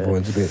 yeah.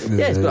 Everyone's a bit...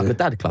 Yeah, it's like a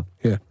dad club.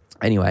 Yeah.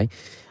 Anyway,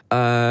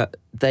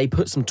 they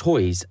put some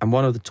toys, and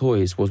one of the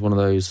toys was one of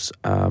those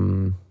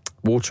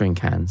watering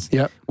cans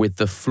Yep. with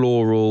the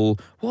floral...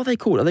 What are they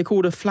called? Are they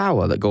called a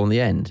flower that go on the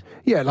end?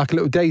 Yeah, like a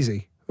little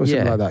daisy or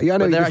something like that. Yeah, I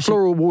know, But they're the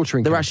floral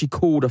watering They're can. actually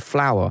called a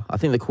flower. I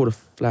think they're called a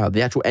flower.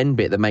 The actual end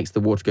bit that makes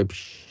the water go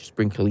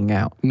sprinkling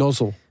out.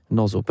 Nozzle.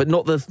 Nozzle. But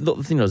not the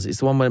thing nozzle. It's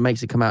the one where it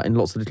makes it come out in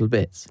lots of little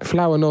bits.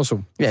 Flower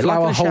nozzle. Yeah,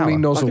 Flower like in a holy shower,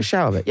 nozzle. Like a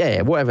shower bit.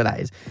 Yeah, whatever that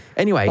is.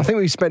 Anyway... I think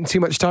we spent too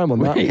much time on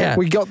that. Yeah.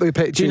 We got the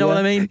picture. Do you know what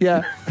I mean?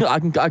 Yeah. I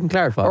can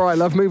clarify. All right,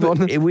 love, move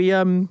on.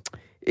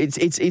 It's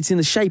in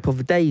the shape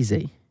of a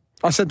daisy.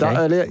 I said that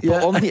okay? earlier.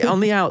 Yeah. But on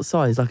the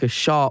outside, it's like a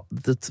sharp.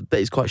 The bit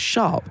is quite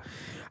sharp.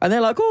 And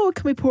they're like, "Oh,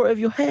 can we pour it over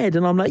your head?"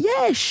 And I'm like,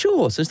 "Yeah,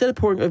 sure." So instead of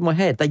pouring it over my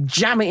head, they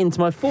jam it into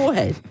my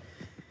forehead.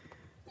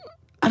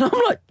 And I'm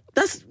like,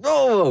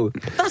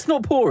 That's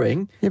not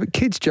pouring. Yeah, but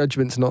kids'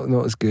 judgment's not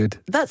as good.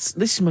 This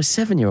is my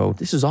 7-year-old.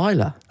 This was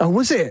Isla. Oh,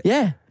 was it?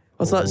 Yeah.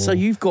 I was like, so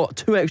you've got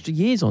 2 extra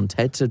years on,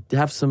 Ted, to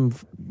have some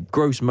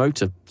gross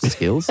motor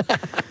skills.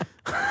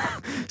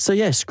 So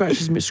yeah,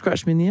 scratched me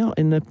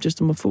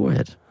just on my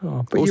forehead.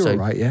 Oh, but also, you're all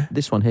right, yeah.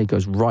 This one here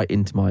goes right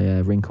into my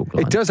wrinkle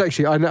line. It does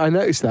actually. I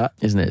noticed that.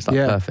 Isn't it? It's like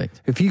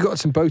perfect. If you got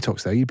some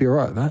Botox there, you'd be all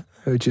right with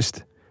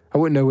that. I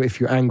wouldn't know if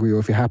you're angry or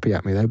if you're happy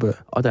at me though. But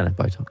I don't have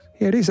Botox.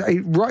 Yeah, it is.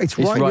 It's right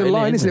in your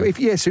line, isn't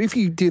it? So if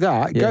you do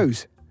that, it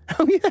goes.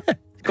 Oh yeah.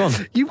 Gone.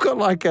 You've got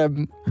like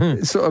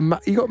sort of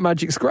you got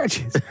magic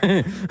scratches.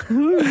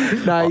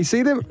 Now you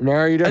see them?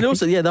 No, you don't. And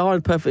also, yeah, they are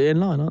perfectly in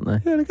line, aren't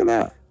they? Yeah, look at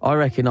that. I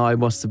reckon I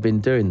must have been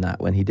doing that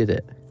when he did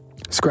it.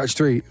 Scratch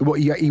 3.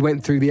 What you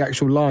went through the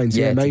actual lines?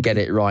 Yeah, maybe. to get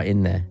it right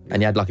in there,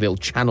 and he had like a little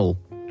channel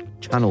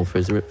for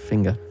his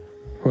finger.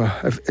 Well,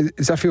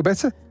 does that feel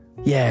better?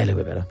 Yeah, a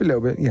little bit better. A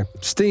little bit, yeah.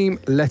 Steam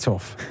let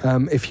off.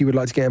 If you would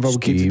like to get involved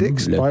with Kids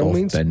Addicts, by all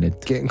means, get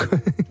in.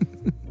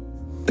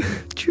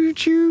 Choo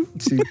choo.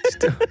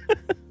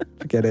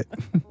 Forget it.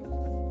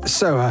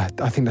 So I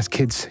think that's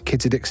Kids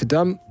Addicts are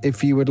done.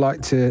 If you would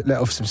like to let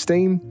off some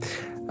steam,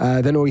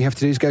 then all you have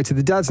to do is go to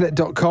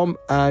thedadsnet.com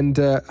and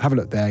have a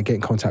look there, get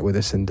in contact with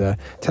us and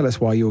tell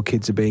us why your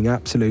kids are being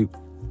absolute.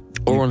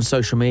 Or on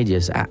social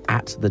medias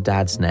at the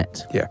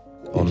Dadsnet. Yeah.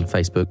 On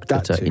Facebook,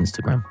 Twitter,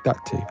 Instagram. That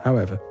too,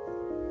 however.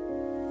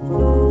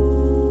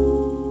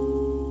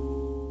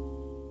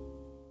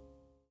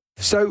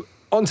 So,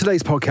 on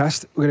today's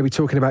podcast, we're going to be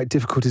talking about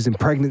difficulties in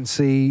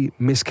pregnancy,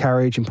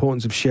 miscarriage,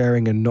 importance of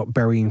sharing and not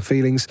burying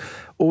feelings,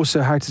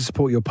 also how to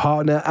support your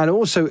partner, and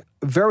also,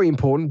 very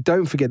important,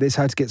 don't forget this,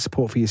 how to get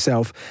support for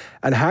yourself,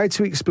 and how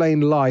to explain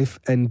life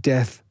and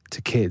death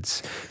to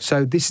kids.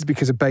 So this is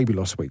because of Baby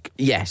Loss Week.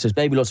 Yeah, so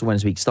Baby Loss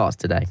Awareness Week starts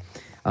today,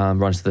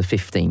 runs to the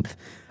 15th.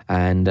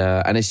 And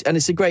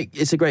it's a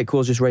great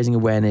cause, just raising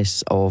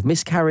awareness of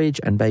miscarriage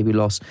and baby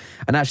loss.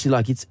 And actually,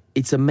 like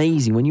it's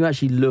amazing when you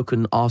actually look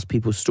and ask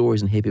people's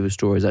stories and hear people's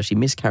stories. Actually,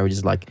 miscarriage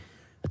is like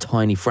a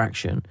tiny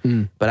fraction,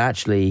 but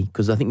actually,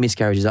 because I think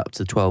miscarriage is up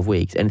to 12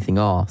 weeks. Anything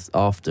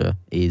after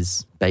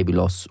is baby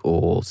loss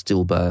or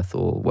stillbirth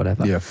or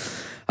whatever. Yeah.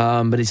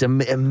 But it's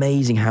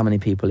amazing how many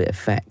people it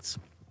affects.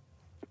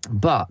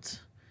 But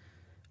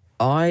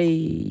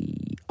I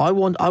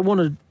want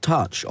to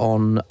touch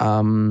on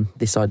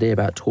this idea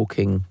about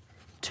talking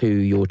to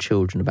your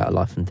children about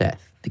life and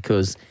death,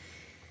 because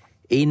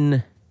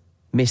in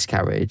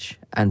miscarriage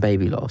and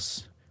baby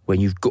loss, when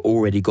you've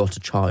already got a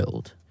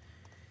child,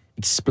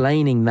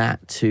 explaining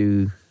that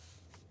to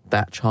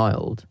that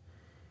child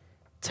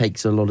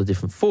takes a lot of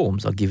different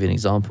forms. I'll give you an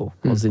example.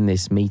 I was in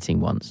this meeting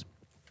once,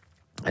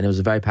 and it was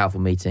a very powerful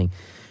meeting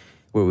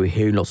where we were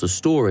hearing lots of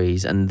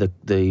stories, and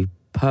the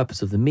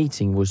purpose of the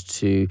meeting was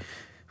to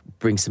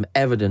bring some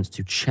evidence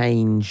to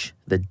change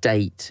the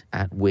date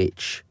at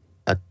which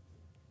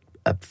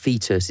a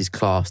fetus is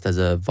classed as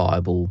a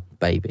viable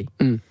baby.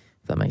 If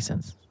that makes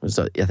sense.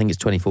 So I think it's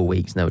 24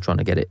 weeks, and they were trying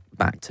to get it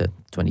back to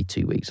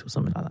 22 weeks or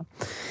something like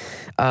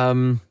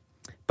that.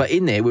 But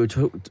in there, we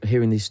were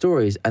hearing these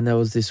stories, and there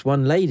was this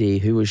one lady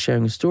who was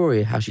sharing a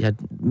story how she had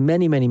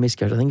many, many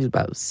miscarriages. I think it was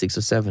about 6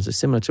 or 7, so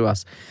similar to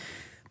us.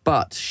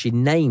 But she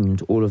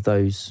named all of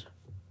those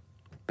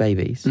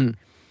babies.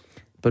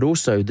 But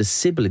also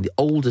the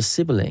older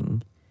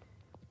sibling,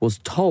 was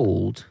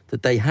told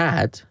that they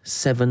had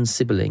 7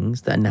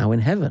 siblings that are now in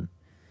heaven.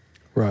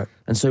 Right.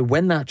 And so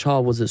when that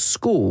child was at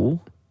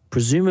school,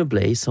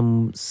 presumably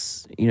some,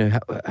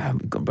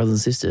 have got brothers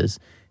and sisters,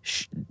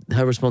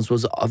 her response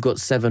was, I've got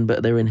 7,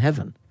 but they're in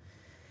heaven.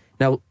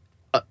 Now,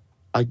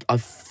 I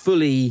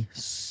fully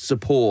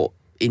support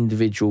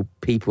individual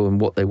people and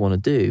what they want to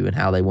do and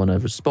how they want to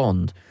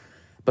respond.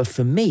 But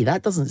for me,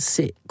 that doesn't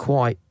sit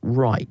quite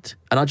right.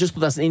 And I just thought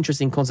that's an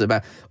interesting concept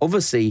about,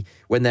 obviously,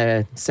 when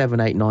they're 7,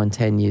 8, 9,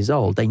 10 years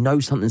old, they know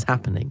something's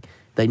happening.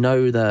 They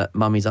know that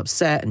mummy's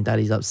upset and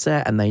daddy's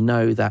upset, and they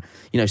know that,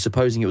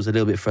 supposing it was a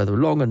little bit further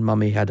along and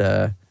mummy had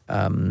a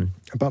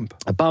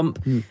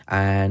bump,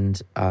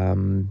 and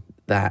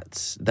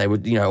that they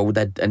would, or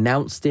they'd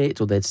announced it,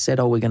 or they'd said,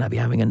 you're going to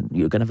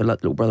have a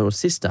little brother or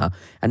sister,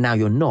 and now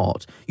you're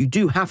not. You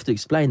do have to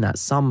explain that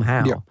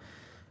somehow. Yeah.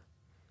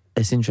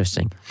 It's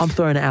interesting. I'm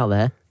throwing it out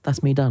there.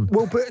 That's me done.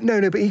 Well, but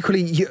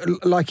equally,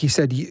 like you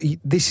said,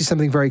 this is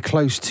something very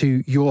close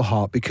to your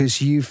heart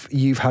because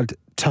you've had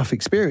tough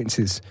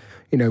experiences,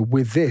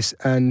 with this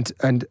and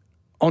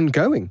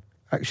ongoing,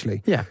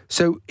 actually. Yeah.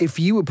 So if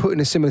you were put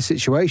in a similar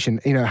situation,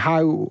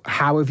 how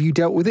have you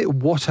dealt with it?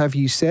 What have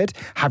you said?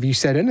 Have you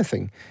said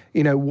anything?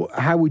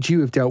 How would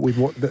you have dealt with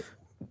what the...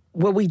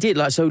 Well, we did.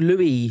 So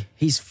Louis,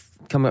 he's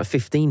coming up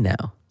 15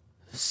 now.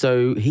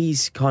 So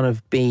he's kind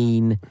of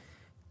been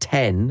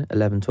 10,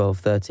 11, 12,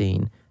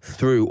 13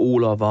 through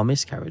all of our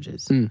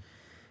miscarriages. And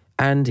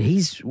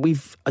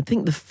I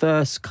think the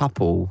first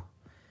couple,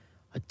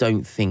 I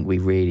don't think we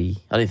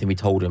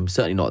told him,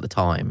 certainly not at the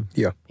time.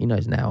 Yeah. He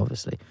knows now,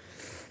 obviously.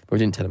 But we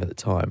didn't tell him at the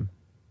time.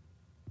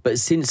 But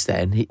since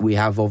then, we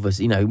have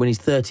obviously, when he's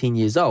 13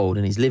 years old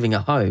and he's living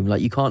at home,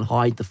 like, you can't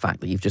hide the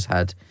fact that you've just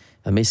had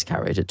a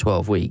miscarriage at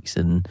 12 weeks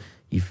and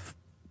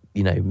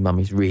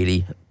mummy's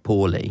really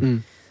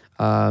poorly.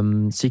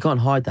 So you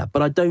can't hide that.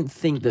 But I don't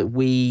think that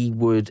we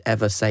would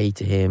ever say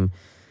to him,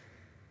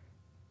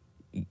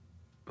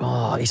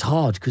 it's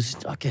hard because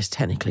I guess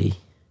technically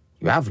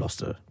you have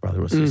lost a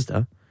brother or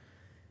sister.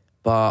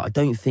 But I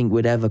don't think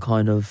we'd ever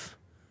kind of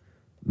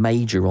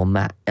major on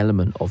that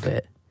element of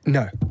it.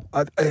 No.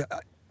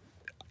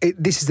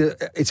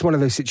 It's one of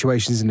those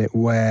situations, isn't it,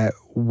 where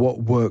what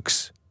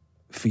works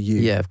for you.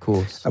 Yeah, of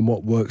course. And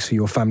what works for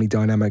your family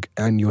dynamic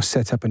and your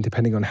setup, and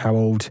depending on how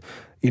old,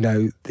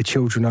 the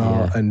children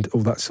are and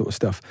all that sort of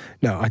stuff.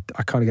 No, I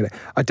kind of get it.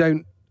 I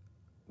don't,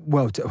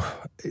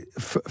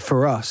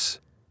 for us,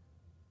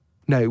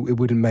 no, it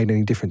wouldn't have made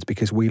any difference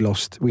because we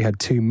had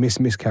 2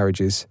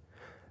 miscarriages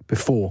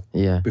before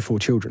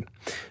children.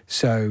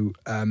 So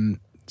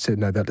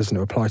no, that doesn't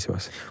apply to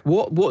us.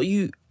 What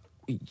you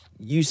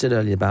said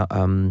earlier about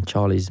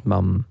Charlie's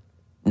mum,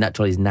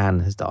 Charlie's nan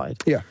has died.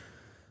 Yeah.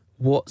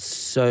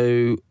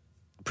 So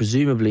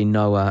presumably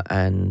Noah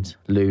and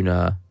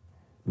Luna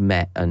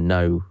met and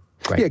know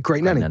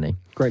Great Nanny.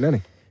 Great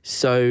Nanny.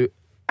 So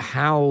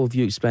how have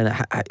you explained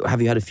that?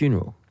 Have you had a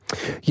funeral?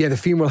 Yeah, the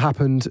funeral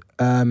happened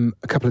a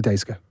couple of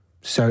days ago.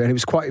 So, and it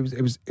was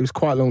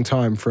quite a long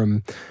time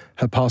from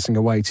her passing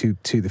away to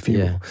the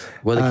funeral. Yeah.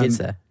 Were the kids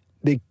there?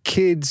 The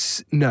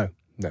kids, no,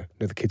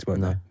 the kids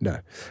weren't there.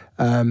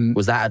 No.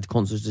 Was that a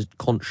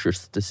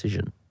conscious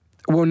decision?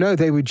 Well, no,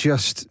 they were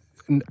just.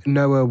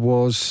 Noah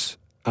was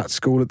at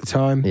school at the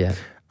time. Yeah.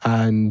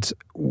 And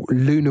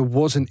Luna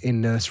wasn't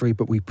in nursery,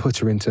 but we put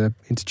her into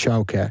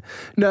childcare.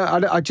 No,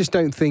 I just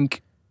don't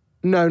think.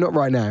 No, not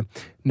right now.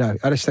 No,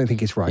 I just don't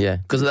think it's right. Yeah,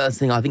 because that's the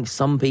thing. I think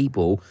some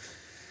people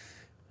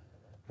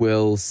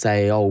will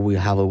say, we'll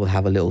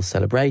have a little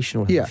celebration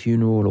or a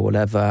funeral or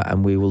whatever,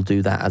 and we will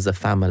do that as a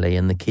family,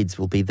 and the kids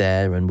will be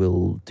there, and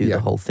we'll do the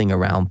whole thing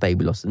around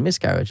baby loss and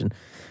miscarriage. And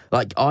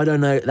I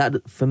don't know,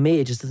 that for me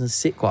it just doesn't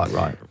sit quite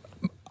right.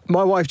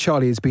 My wife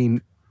Charlie has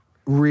been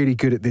really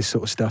good at this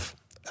sort of stuff.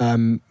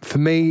 For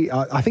me,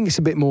 I think it's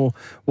a bit more.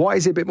 Why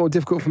is it a bit more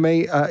difficult for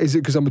me? Is it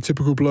because I'm a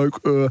typical bloke?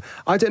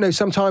 I don't know.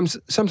 Sometimes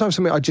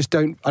for me, I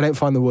don't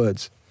find the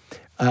words.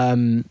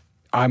 I'm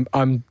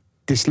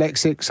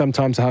dyslexic.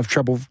 Sometimes I have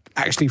trouble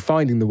actually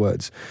finding the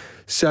words.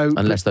 So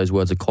unless those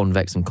words are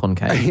convex and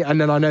concave,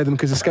 and then I know them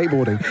because of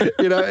skateboarding.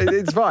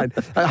 It's fine.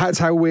 That's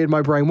how weird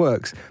my brain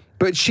works.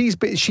 But she's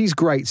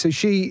great. So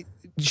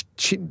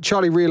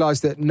Charlie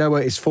realised that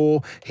Noah is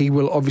 4. He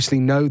will obviously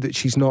know that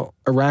she's not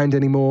around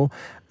anymore.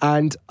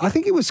 And I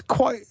think it's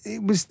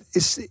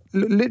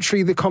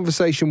literally the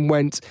conversation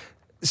went,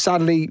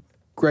 sadly,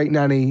 Great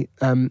Nanny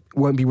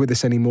won't be with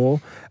us anymore.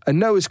 And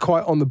Noah's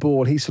quite on the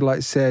ball. He sort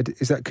of said,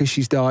 is that because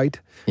she's died?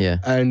 Yeah.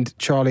 And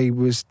Charlie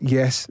was,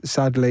 yes,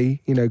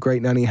 sadly,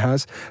 Great Nanny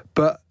has.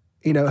 But,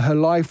 her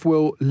life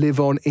will live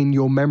on in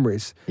your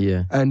memories.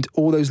 Yeah. And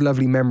all those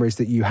lovely memories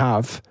that you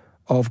have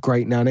of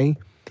Great Nanny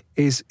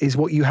is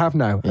what you have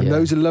now. And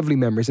those are lovely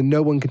memories, and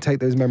no one can take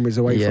those memories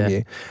away from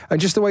you. And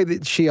just the way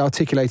that she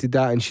articulated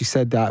that and she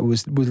said that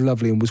was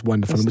lovely and was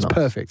wonderful. That's and was nice.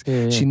 Perfect.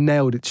 Yeah. She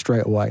nailed it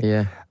straight away.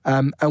 Yeah.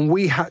 And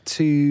I had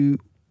to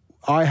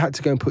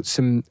go and put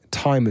some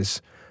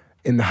timers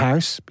in the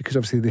house because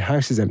obviously the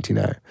house is empty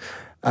now.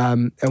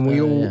 And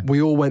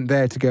we all went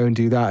there to go and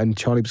do that, and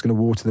Charlie was going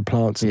to water the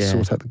plants and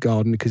sort out the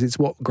garden because it's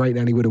what Great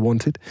Nanny would have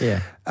wanted.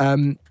 Yeah.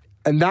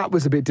 And that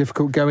was a bit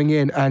difficult going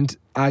in, and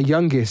our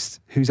youngest,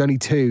 who's only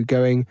 2,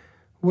 going,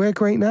 "Where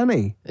Great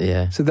Nanny?"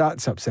 Yeah. So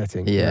that's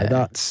upsetting. Yeah.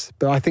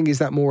 But I think, is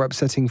that more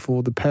upsetting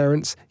for the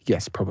parents?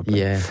 Yes, probably.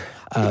 Yeah.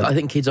 I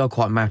think kids are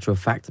quite matter of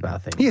fact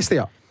about things. Yes, they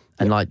are.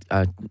 And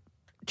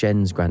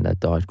Jen's granddad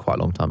died quite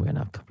a long time ago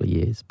now, a couple of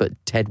years. But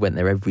Ted went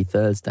there every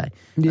Thursday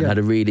and had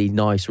a really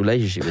nice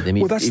relationship with him.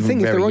 Well, that's the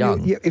thing. If they're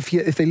on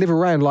if they live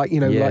around like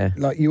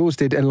yours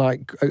did, and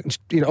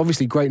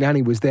obviously Great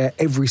Nanny was there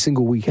every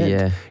single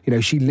weekend. Yeah.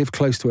 She lived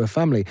close to her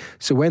family.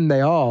 So when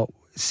they are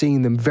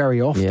seeing them very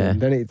often,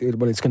 then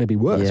it's going to be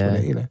worse.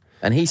 Yeah.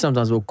 And he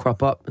sometimes will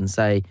crop up and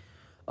say,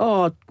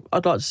 "Oh,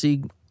 I'd like to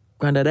see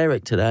Granddad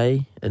Eric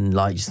today," and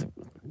just.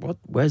 What?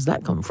 Where's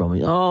that come from?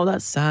 Oh,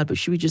 that's sad. But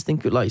should we just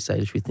think, like you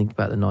say, should we think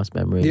about the nice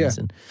memories? Yeah.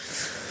 And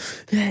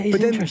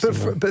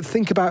but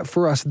think about,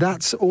 for us,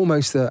 that's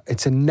almost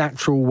it's a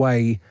natural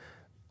way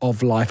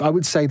of life. I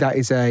would say that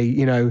is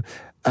an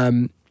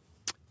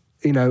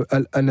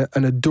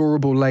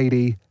adorable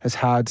lady has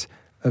had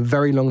a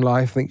very long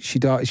life. I think she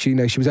died. She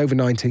was over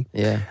 90.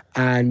 Yeah,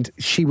 and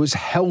she was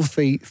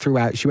healthy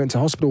throughout. She went to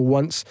hospital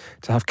once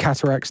to have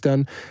cataracts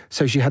done.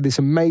 So she had this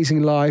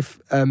amazing life.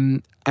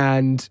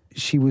 And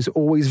she was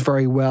always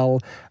very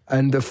well.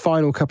 And the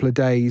final couple of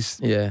days,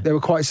 they were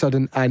quite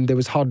sudden, and there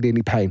was hardly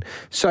any pain.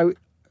 So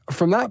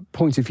from that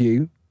point of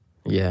view,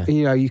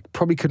 you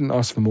probably couldn't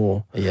ask for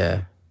more.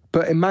 Yeah.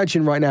 But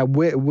imagine right now,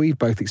 we've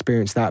both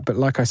experienced that. But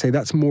like I say,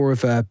 that's more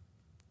of a,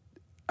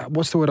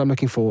 what's the word I'm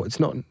looking for? It's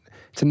not,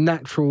 it's a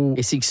natural.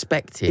 It's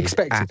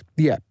expected.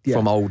 Yeah.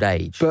 From old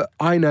age. But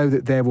I know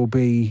that there will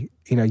be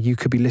you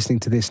could be listening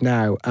to this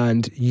now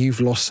and you've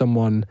lost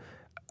someone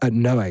at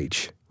no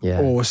age. Yeah.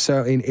 Or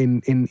so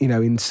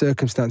in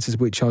circumstances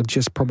which are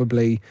just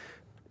probably,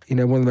 one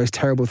of the most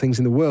terrible things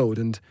in the world.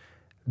 And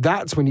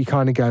that's when you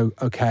kind of go,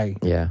 okay,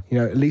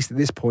 at least at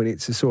this point,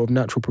 it's a sort of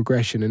natural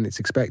progression and it's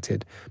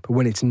expected. But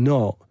when it's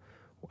not,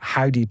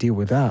 how do you deal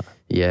with that?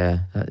 Yeah,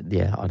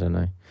 I don't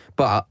know.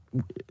 But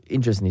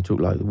interestingly, talk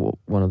like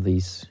one of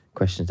these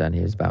questions down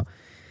here is about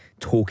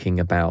talking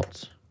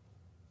about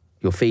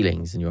your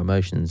feelings and your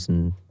emotions,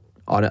 and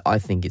I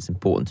think it's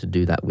important to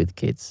do that with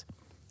kids.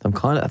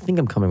 I think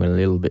I'm coming a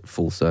little bit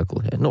full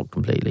circle here, not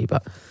completely,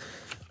 but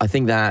I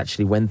think that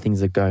actually when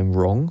things are going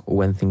wrong or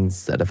when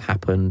things that have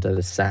happened that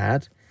are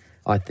sad,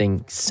 I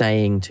think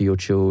saying to your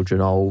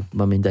children, "Oh,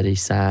 mummy and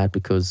daddy's sad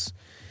because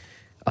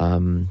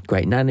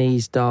great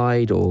nanny's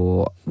died,"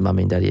 or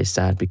 "Mummy and daddy is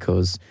sad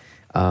because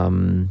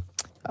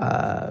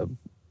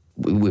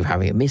we're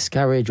having a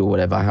miscarriage," or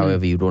whatever,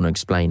 however you'd want to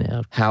explain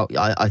it.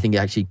 I think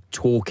actually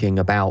talking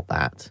about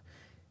that,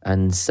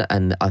 and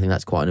I think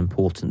that's quite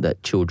important,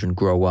 that children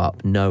grow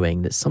up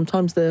knowing that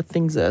sometimes there are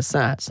things that are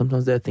sad,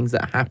 sometimes there are things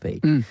that are happy.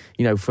 I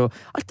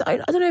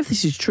don't know if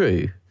this is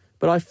true,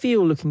 but I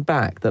feel looking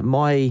back that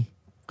my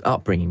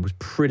upbringing was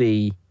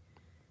pretty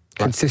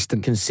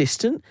consistent.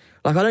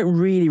 Like, I don't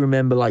really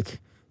remember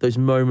like those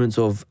moments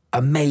of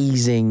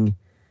amazing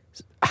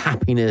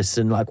happiness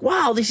and like,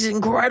 wow, this is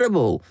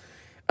incredible.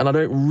 And I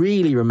don't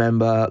really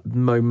remember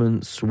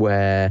moments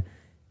where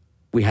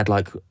we had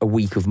like a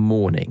week of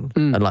mourning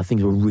and like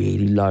things were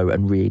really low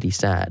and really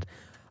sad.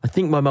 I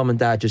think my mum and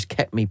dad just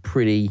kept me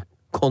pretty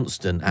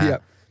constant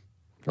at,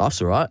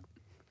 life's all right.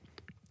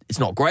 It's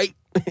not great.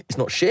 It's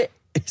not shit.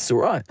 It's all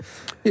right.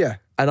 Yeah.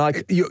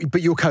 And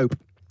but you'll cope.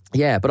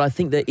 Yeah, but I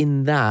think that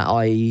in that,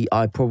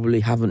 I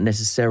probably haven't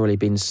necessarily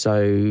been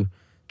so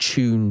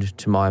tuned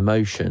to my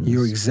emotions.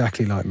 You're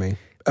exactly like me.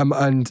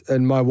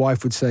 And my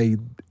wife would say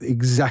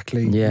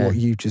exactly what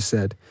you just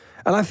said.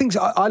 And I think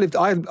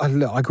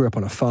I grew up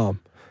on a farm.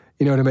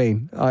 You know what I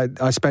mean?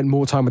 I spent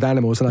more time with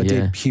animals than I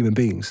did human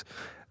beings.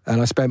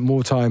 And I spent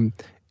more time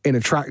in a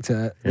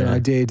tractor than I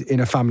did in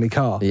a family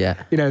car.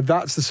 Yeah.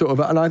 That's the sort of,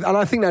 and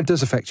I think that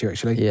does affect you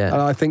actually. Yeah.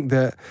 And I think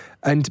that,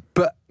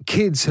 but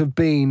kids have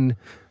been,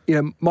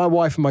 my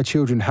wife and my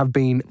children have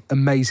been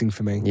amazing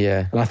for me.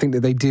 Yeah. And I think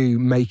that they do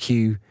make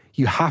you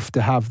have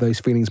to have those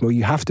feelings more.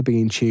 You have to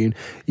be in tune.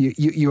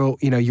 You're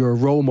a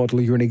role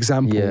model. You're an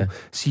example. Yeah.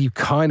 So you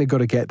kind of got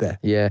to get there.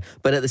 Yeah.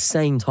 But at the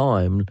same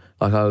time,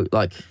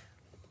 like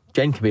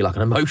Jen can be like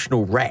an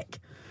emotional wreck.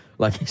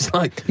 Like, it's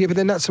like... Yeah, but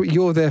then that's what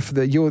you're there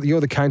for. You're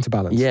the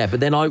counterbalance. Yeah,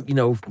 but then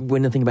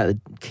when I think about the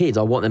kids,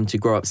 I want them to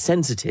grow up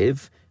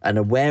sensitive and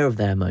aware of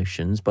their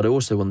emotions, but I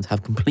also want them to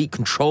have complete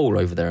control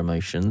over their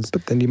emotions.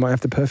 But then you might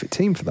have the perfect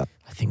team for that.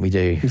 I think we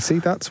do. You see,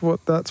 that's what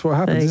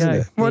happens, isn't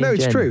it? Well, no,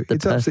 it's true.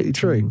 It's absolutely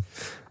true.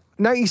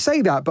 Now, you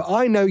say that, but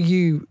I know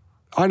you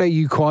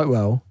quite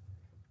well,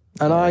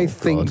 and I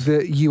think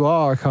that you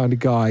are a kind of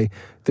guy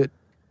that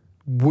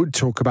would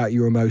talk about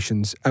your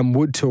emotions and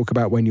would talk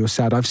about when you're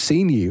sad. I've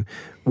seen you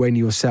when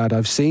you're sad.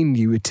 I've seen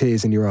you with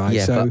tears in your eyes.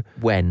 Yeah, so but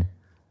when?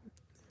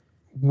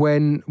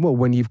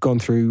 When you've gone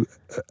through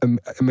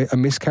a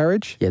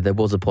miscarriage? Yeah, there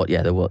was a pot.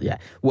 Yeah, there was. Yeah.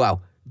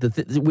 Well,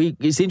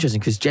 it's interesting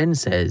because Jen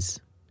says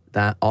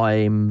that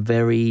I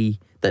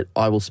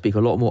will speak a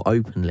lot more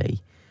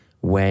openly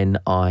when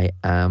I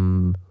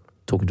am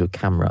talking to a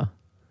camera,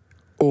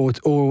 or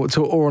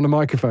on a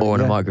microphone, or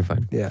on a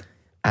microphone. Yeah,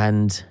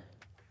 and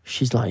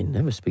she's like,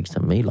 never speaks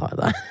to me like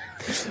that.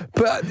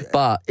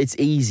 but it's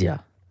easier.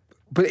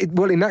 But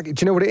do you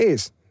know what it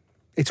is?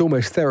 It's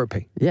almost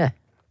therapy. Yeah.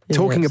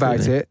 Talking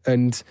about it,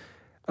 and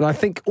I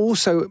think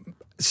also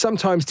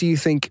sometimes do you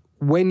think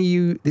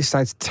this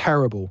sounds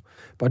terrible,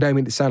 but I don't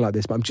mean to sound like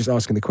this, but I'm just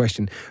asking the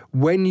question,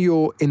 when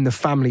you're in the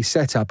family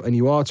setup and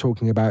you are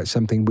talking about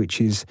something which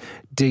is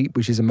deep,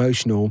 which is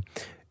emotional,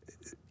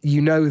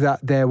 you know that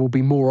there will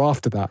be more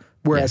after that.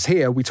 Whereas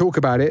here, we talk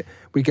about it,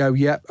 we go,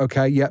 yep,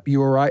 okay, yep,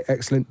 you're all right,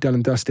 excellent, done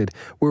and dusted.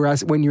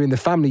 Whereas when you're in the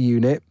family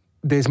unit,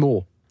 there's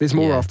more. There's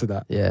more after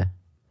that. Yeah.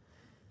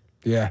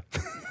 Yeah.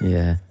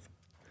 Yeah.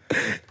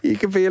 You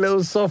can be a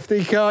little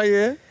softy, can't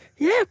you?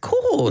 Yeah, of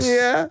course.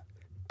 Yeah.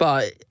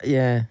 But,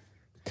 yeah.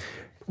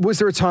 Was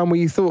there a time where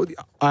you thought,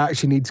 I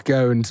actually need to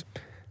go and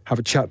have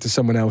a chat to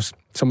someone else,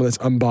 someone that's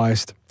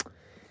unbiased?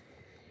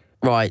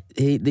 Right,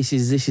 this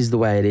is the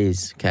way it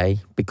is, okay?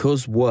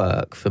 Because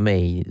work, for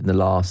me, in the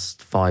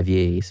last 5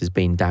 years has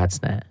been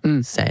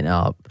Dadsnet, setting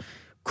up,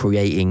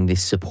 creating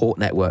this support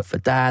network for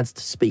dads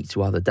to speak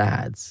to other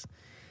dads.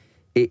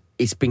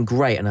 It's been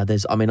great, and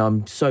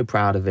I'm so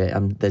proud of it.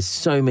 There's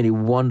so many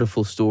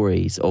wonderful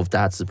stories of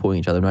dads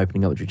supporting each other and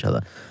opening up to each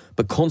other.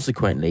 But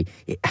consequently,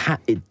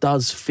 it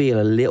does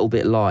feel a little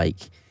bit like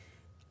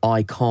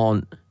I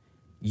can't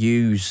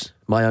use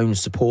my own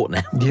support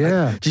now.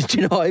 Yeah. Do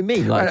you know what I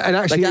mean? Like, and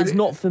actually, that's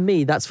not for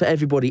me. That's for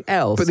everybody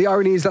else. But the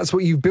irony is that's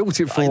what you've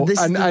built it for.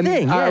 This is the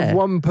thing, out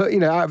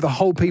of out of the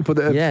whole people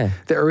that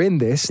are in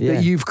this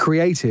that you've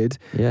created,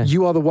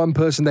 you are the one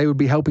person they would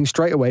be helping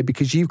straight away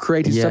because you've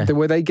created something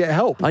where they get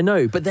help. I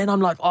know, but then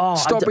I'm like,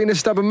 stop being a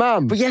stubborn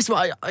man. But yes,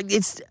 I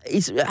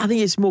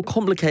think it's more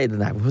complicated than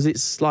that because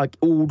it's like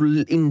all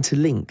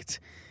interlinked,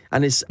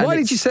 Why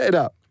did you set it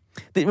up?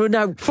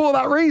 No, for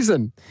that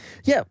reason.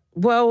 Yeah.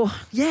 Well,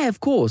 yeah, of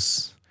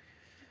course.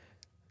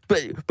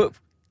 But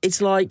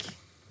it's like,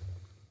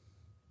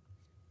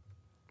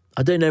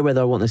 I don't know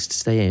whether I want this to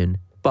stay in,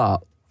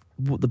 but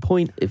the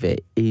point of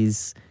it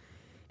is,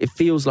 it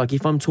feels like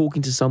if I'm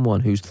talking to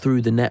someone who's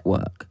through the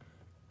network,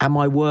 am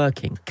I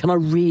working? Can I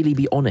really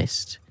be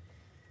honest?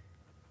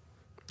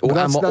 Or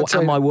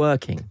am I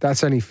working?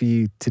 That's only for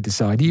you to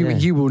decide.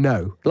 You will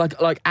know.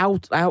 Like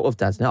out of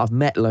Dad's Net, I've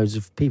met loads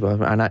of people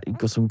and I've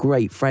got some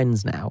great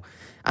friends now,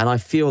 and I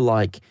feel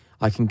like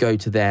I can go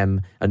to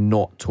them and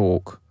not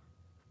talk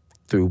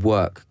through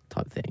work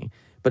type thing.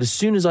 But as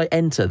soon as I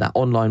enter that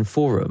online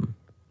forum,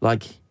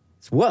 like,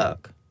 it's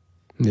work.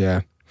 Yeah.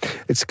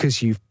 It's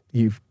because you've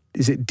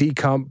is it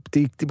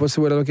what's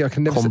the word I'm looking at? I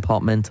can never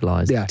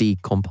compartmentalised. Yeah.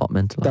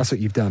 Decompartmentalised. That's what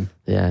you've done.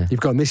 Yeah. You've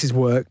gone, this is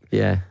work.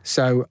 Yeah.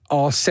 So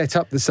I'll set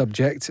up the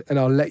subject and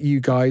I'll let you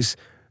guys,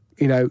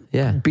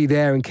 be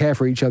there and care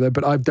for each other,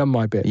 but I've done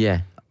my bit.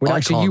 Yeah. When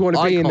actually you want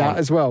to be in that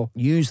as well.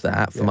 Use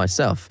that for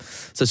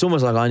myself. So it's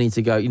almost like I need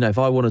to go, if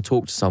I want to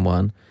talk to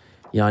someone,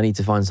 I need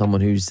to find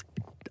someone who's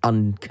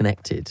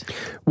unconnected.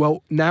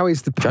 Well, now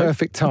is the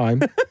perfect time.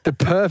 Now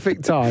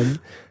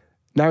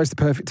is the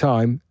perfect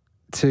time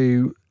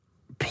to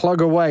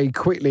plug away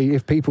quickly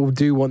if people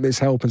do want this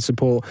help and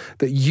support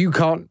that you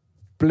can't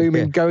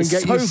blooming go and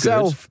get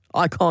yourself. Good.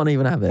 I can't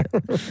even have it.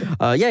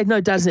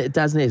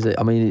 Dad's Net is,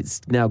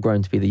 it's now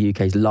grown to be the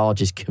UK's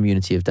largest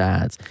community of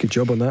dads. Good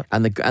job on that.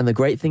 And the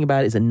great thing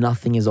about it is that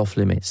nothing is off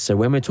limits. So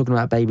when we're talking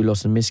about baby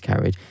loss and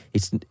miscarriage,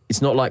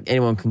 it's not like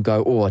anyone can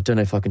go, I don't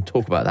know if I can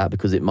talk about that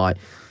because it might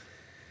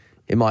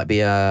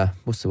be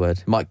what's the word?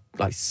 It might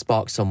like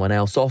spark someone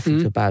else off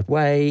into a bad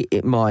way.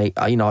 It might,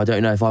 I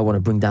don't know if I want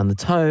to bring down the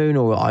tone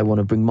or I want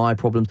to bring my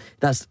problems.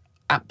 That's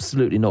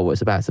absolutely not what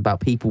it's about. It's about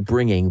people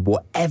bringing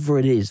whatever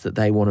it is that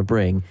they want to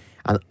bring.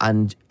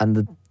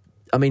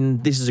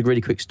 This is a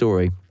really quick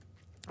story.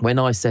 When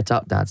I set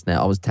up Dad's Net,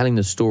 I was telling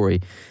the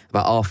story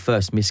about our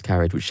first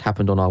miscarriage, which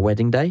happened on our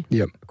wedding day,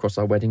 across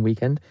our wedding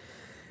weekend.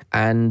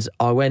 And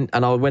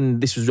when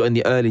this was in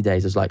the early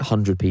days, there's like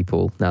 100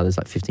 people. Now there's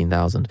like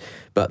 15,000.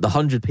 But the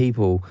 100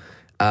 people,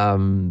 I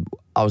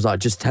was like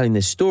just telling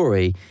this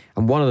story.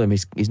 And one of them,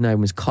 his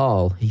name was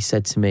Carl. He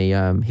said to me,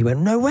 he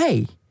went, "No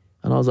way."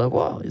 And I was like,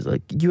 "What?" He's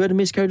like, "You had a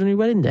miscarriage on your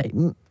wedding day?"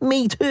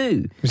 Me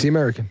too. Was he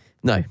American?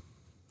 No,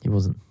 he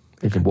wasn't.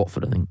 He lived in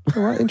Watford, I think.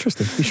 All right,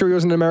 interesting. You sure he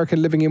wasn't an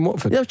American living in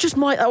Watford? That was just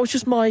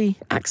my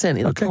accent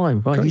at the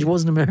time, right? He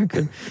wasn't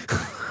American.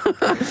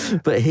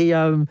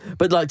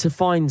 But to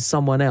find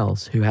someone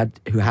else who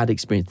had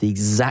experienced the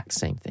exact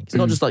same thing. It's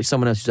not just like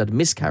someone else who's had a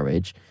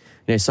miscarriage,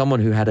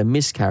 someone who had a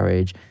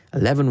miscarriage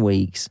 11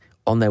 weeks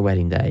on their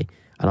wedding day.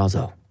 And I was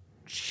like,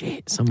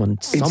 shit, someone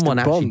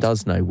actually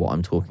does know what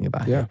I'm talking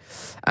about here.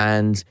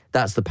 And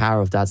that's the power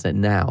of Dad's Net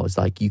now. It's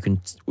like you can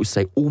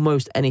say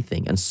almost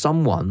anything and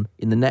someone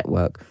in the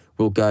network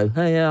will go,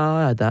 "Hey, yeah,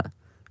 I had that,"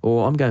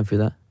 or "I'm going through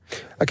that."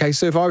 Okay,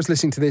 so if I was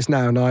listening to this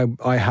now and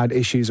I had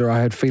issues or I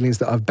had feelings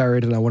that I've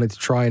buried and I wanted to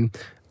try and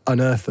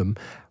unearth them,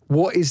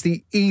 what is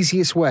the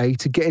easiest way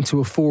to get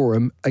into a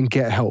forum and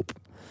get help?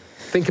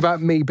 Think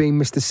about me being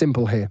Mr.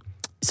 Simple here.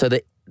 So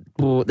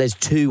there's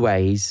two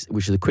ways,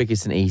 which are the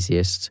quickest and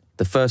easiest.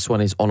 The first one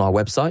is on our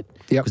website,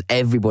 because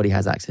everybody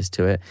has access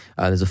to it.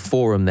 There's a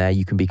forum there.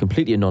 You can be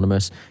completely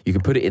anonymous. You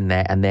can put it in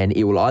there, and then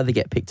it will either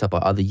get picked up by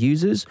other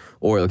users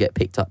or it'll get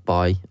picked up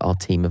by our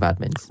team of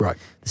admins. Right.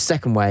 The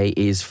second way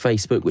is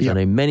Facebook, which I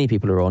know many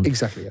people are on.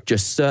 Exactly. Yep.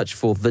 Just search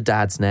for The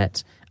Dad's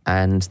Net,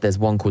 and there's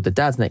one called the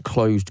Dad's Net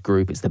Closed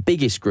Group. It's the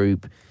biggest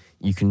group.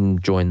 You can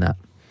join that.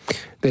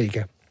 There you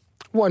go.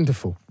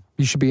 Wonderful.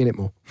 You should be in it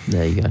more.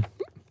 There you go.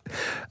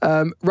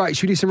 Right,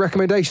 should we do some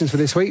recommendations for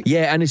this week?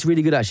 Yeah, and it's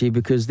really good actually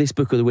because this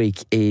book of the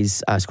week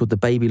is it's called The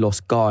Baby Loss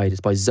Guide. It's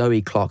by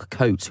Zoe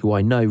Clark-Coates, who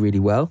I know really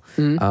well.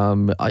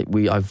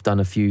 I've done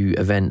a few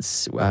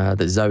events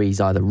that Zoe's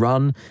either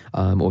run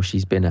or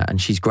she's been at, and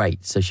she's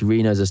great. So she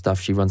really knows her stuff.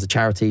 She runs a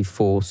charity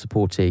for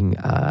supporting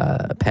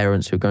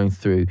parents who are going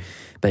through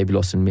baby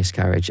loss and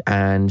miscarriage,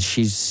 and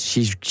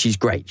she's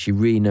great. She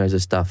really knows her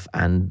stuff,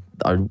 and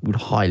I would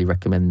highly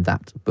recommend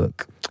that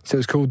book. So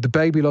it's called The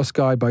Baby Loss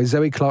Guide by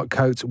Zoe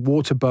Clark-Coates,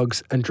 Water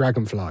Bugs and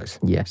Dragonflies.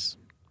 Yes.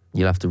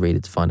 You'll have to read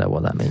it to find out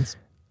what that means.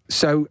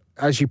 So,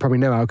 as you probably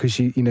know, Al, because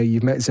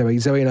you've met Zoe.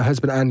 Zoe and her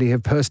husband Andy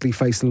have personally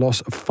faced the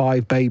loss of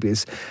 5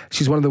 babies.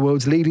 She's one of the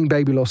world's leading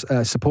baby loss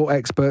support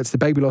experts. The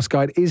Baby Loss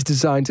Guide is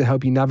designed to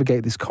help you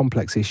navigate this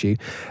complex issue.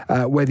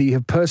 Whether you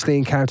have personally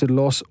encountered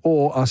loss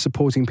or are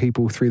supporting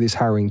people through this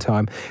harrowing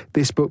time,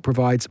 this book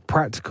provides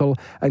practical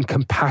and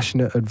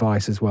compassionate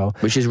advice as well.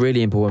 Which is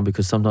really important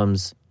because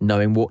sometimes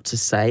knowing what to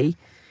say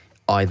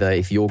either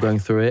if you're going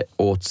through it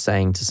or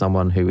saying to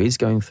someone who is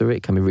going through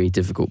it can be really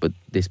difficult, but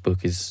this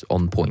book is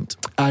on point.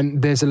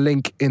 And there's a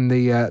link in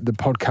the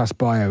podcast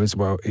bio as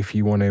well if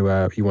you want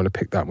to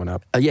pick that one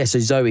up. So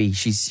Zoe,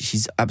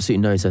 she's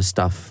absolutely knows her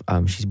stuff.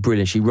 She's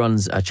brilliant. She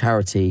runs a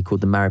charity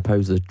called the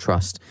Mariposa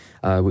Trust,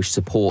 which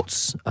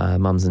supports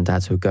mums and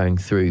dads who are going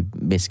through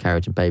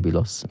miscarriage and baby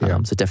loss.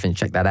 So definitely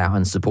check that out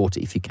and support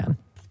it if you can.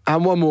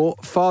 And one more,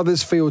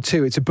 Fathers Feel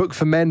Too. It's a book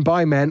for men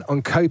by men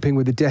on coping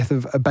with the death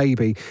of a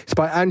baby. It's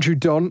by Andrew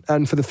Don,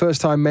 and for the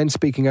first time, men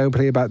speaking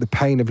openly about the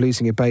pain of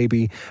losing a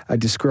baby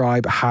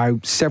describe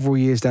how several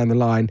years down the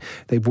line,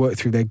 they've worked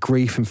through their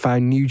grief and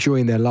found new joy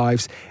in their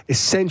lives.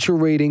 Essential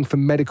reading for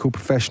medical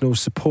professionals,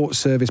 support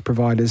service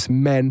providers,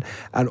 men,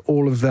 and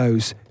all of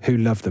those who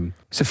love them.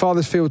 So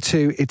Fathers Feel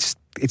Too, it's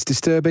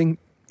disturbing,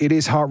 it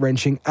is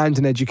heart-wrenching and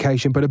an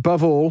education, but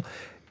above all,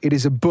 it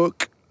is a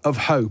book of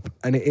hope,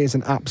 and it is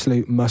an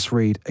absolute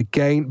must-read.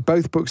 Again,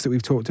 both books that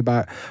we've talked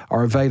about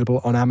are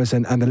available on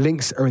Amazon, and the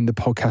links are in the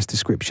podcast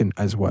description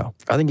as well.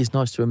 I think it's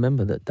nice to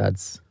remember that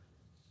dads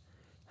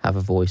have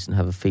a voice and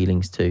have a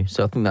feelings too.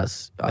 So I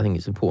think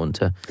it's important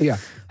to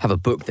have a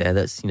book there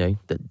that's,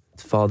 that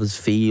fathers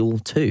feel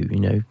too.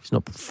 It's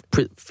not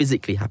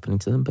physically happening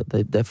to them, but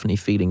they're definitely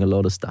feeling a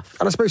lot of stuff.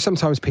 And I suppose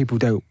sometimes people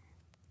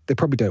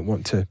probably don't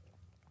want to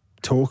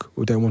talk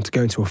or don't want to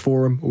go into a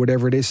forum or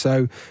whatever it is.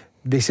 So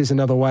this is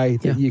another way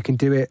that you can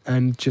do it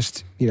and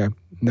just,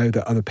 know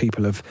that other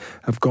people have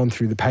gone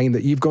through the pain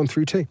that you've gone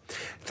through too.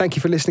 Thank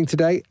you for listening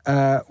today.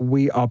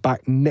 We are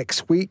back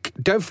next week.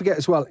 Don't forget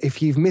as well,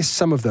 if you've missed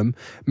some of them,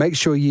 make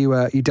sure you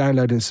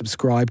download and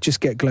subscribe. Just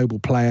get Global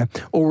Player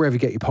or wherever you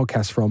get your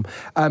podcasts from.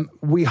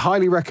 We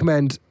highly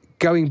recommend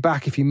going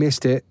back if you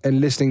missed it and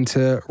listening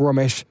to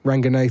Romesh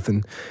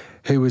Ranganathan,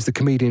 who was the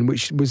comedian,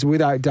 which was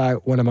without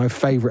doubt one of my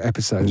favourite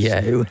episodes.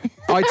 Yeah.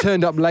 I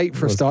turned up late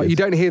for a start. Good. You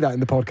don't hear that in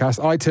the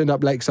podcast. I turned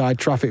up late because I had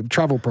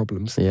travel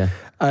problems. Yeah.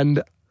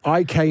 And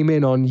I came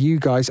in on you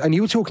guys, and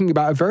you were talking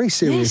about a very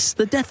serious... Yes,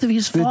 the death of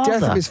his father. The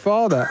death of his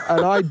father.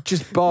 And I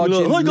just barged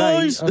in Hi,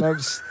 late.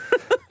 guys!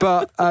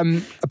 But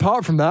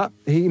apart from that,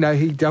 he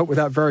dealt with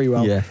that very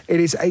well. Yeah. It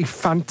is a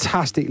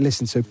fantastic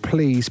listen, so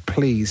please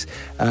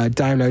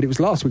download. It was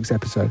last week's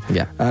episode.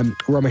 Yeah.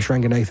 Romesh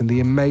Ranganathan,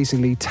 the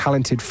amazingly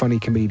talented, funny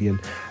comedian.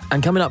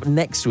 And coming up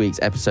next week's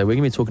episode, we're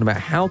going to be talking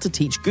about how to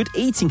teach good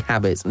eating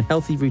habits and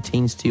healthy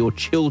routines to your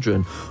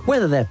children,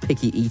 whether they're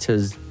picky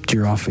eaters...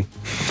 Giraffe.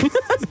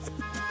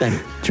 Thanks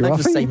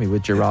for saving me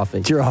with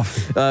giraffe.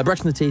 Giraffe.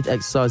 Brushing the teeth,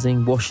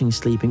 exercising, washing,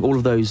 sleeping, all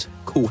of those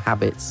cool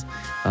habits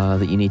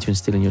that you need to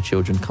instill in your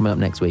children. Coming up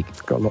next week.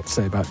 Got a lot to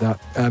say about that.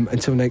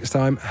 Until next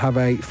time, have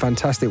a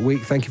fantastic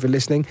week. Thank you for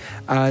listening.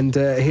 And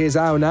here's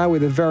Al now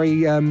with a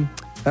very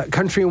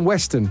country and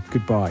western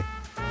goodbye.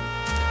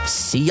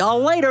 See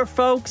y'all later,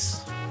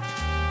 folks.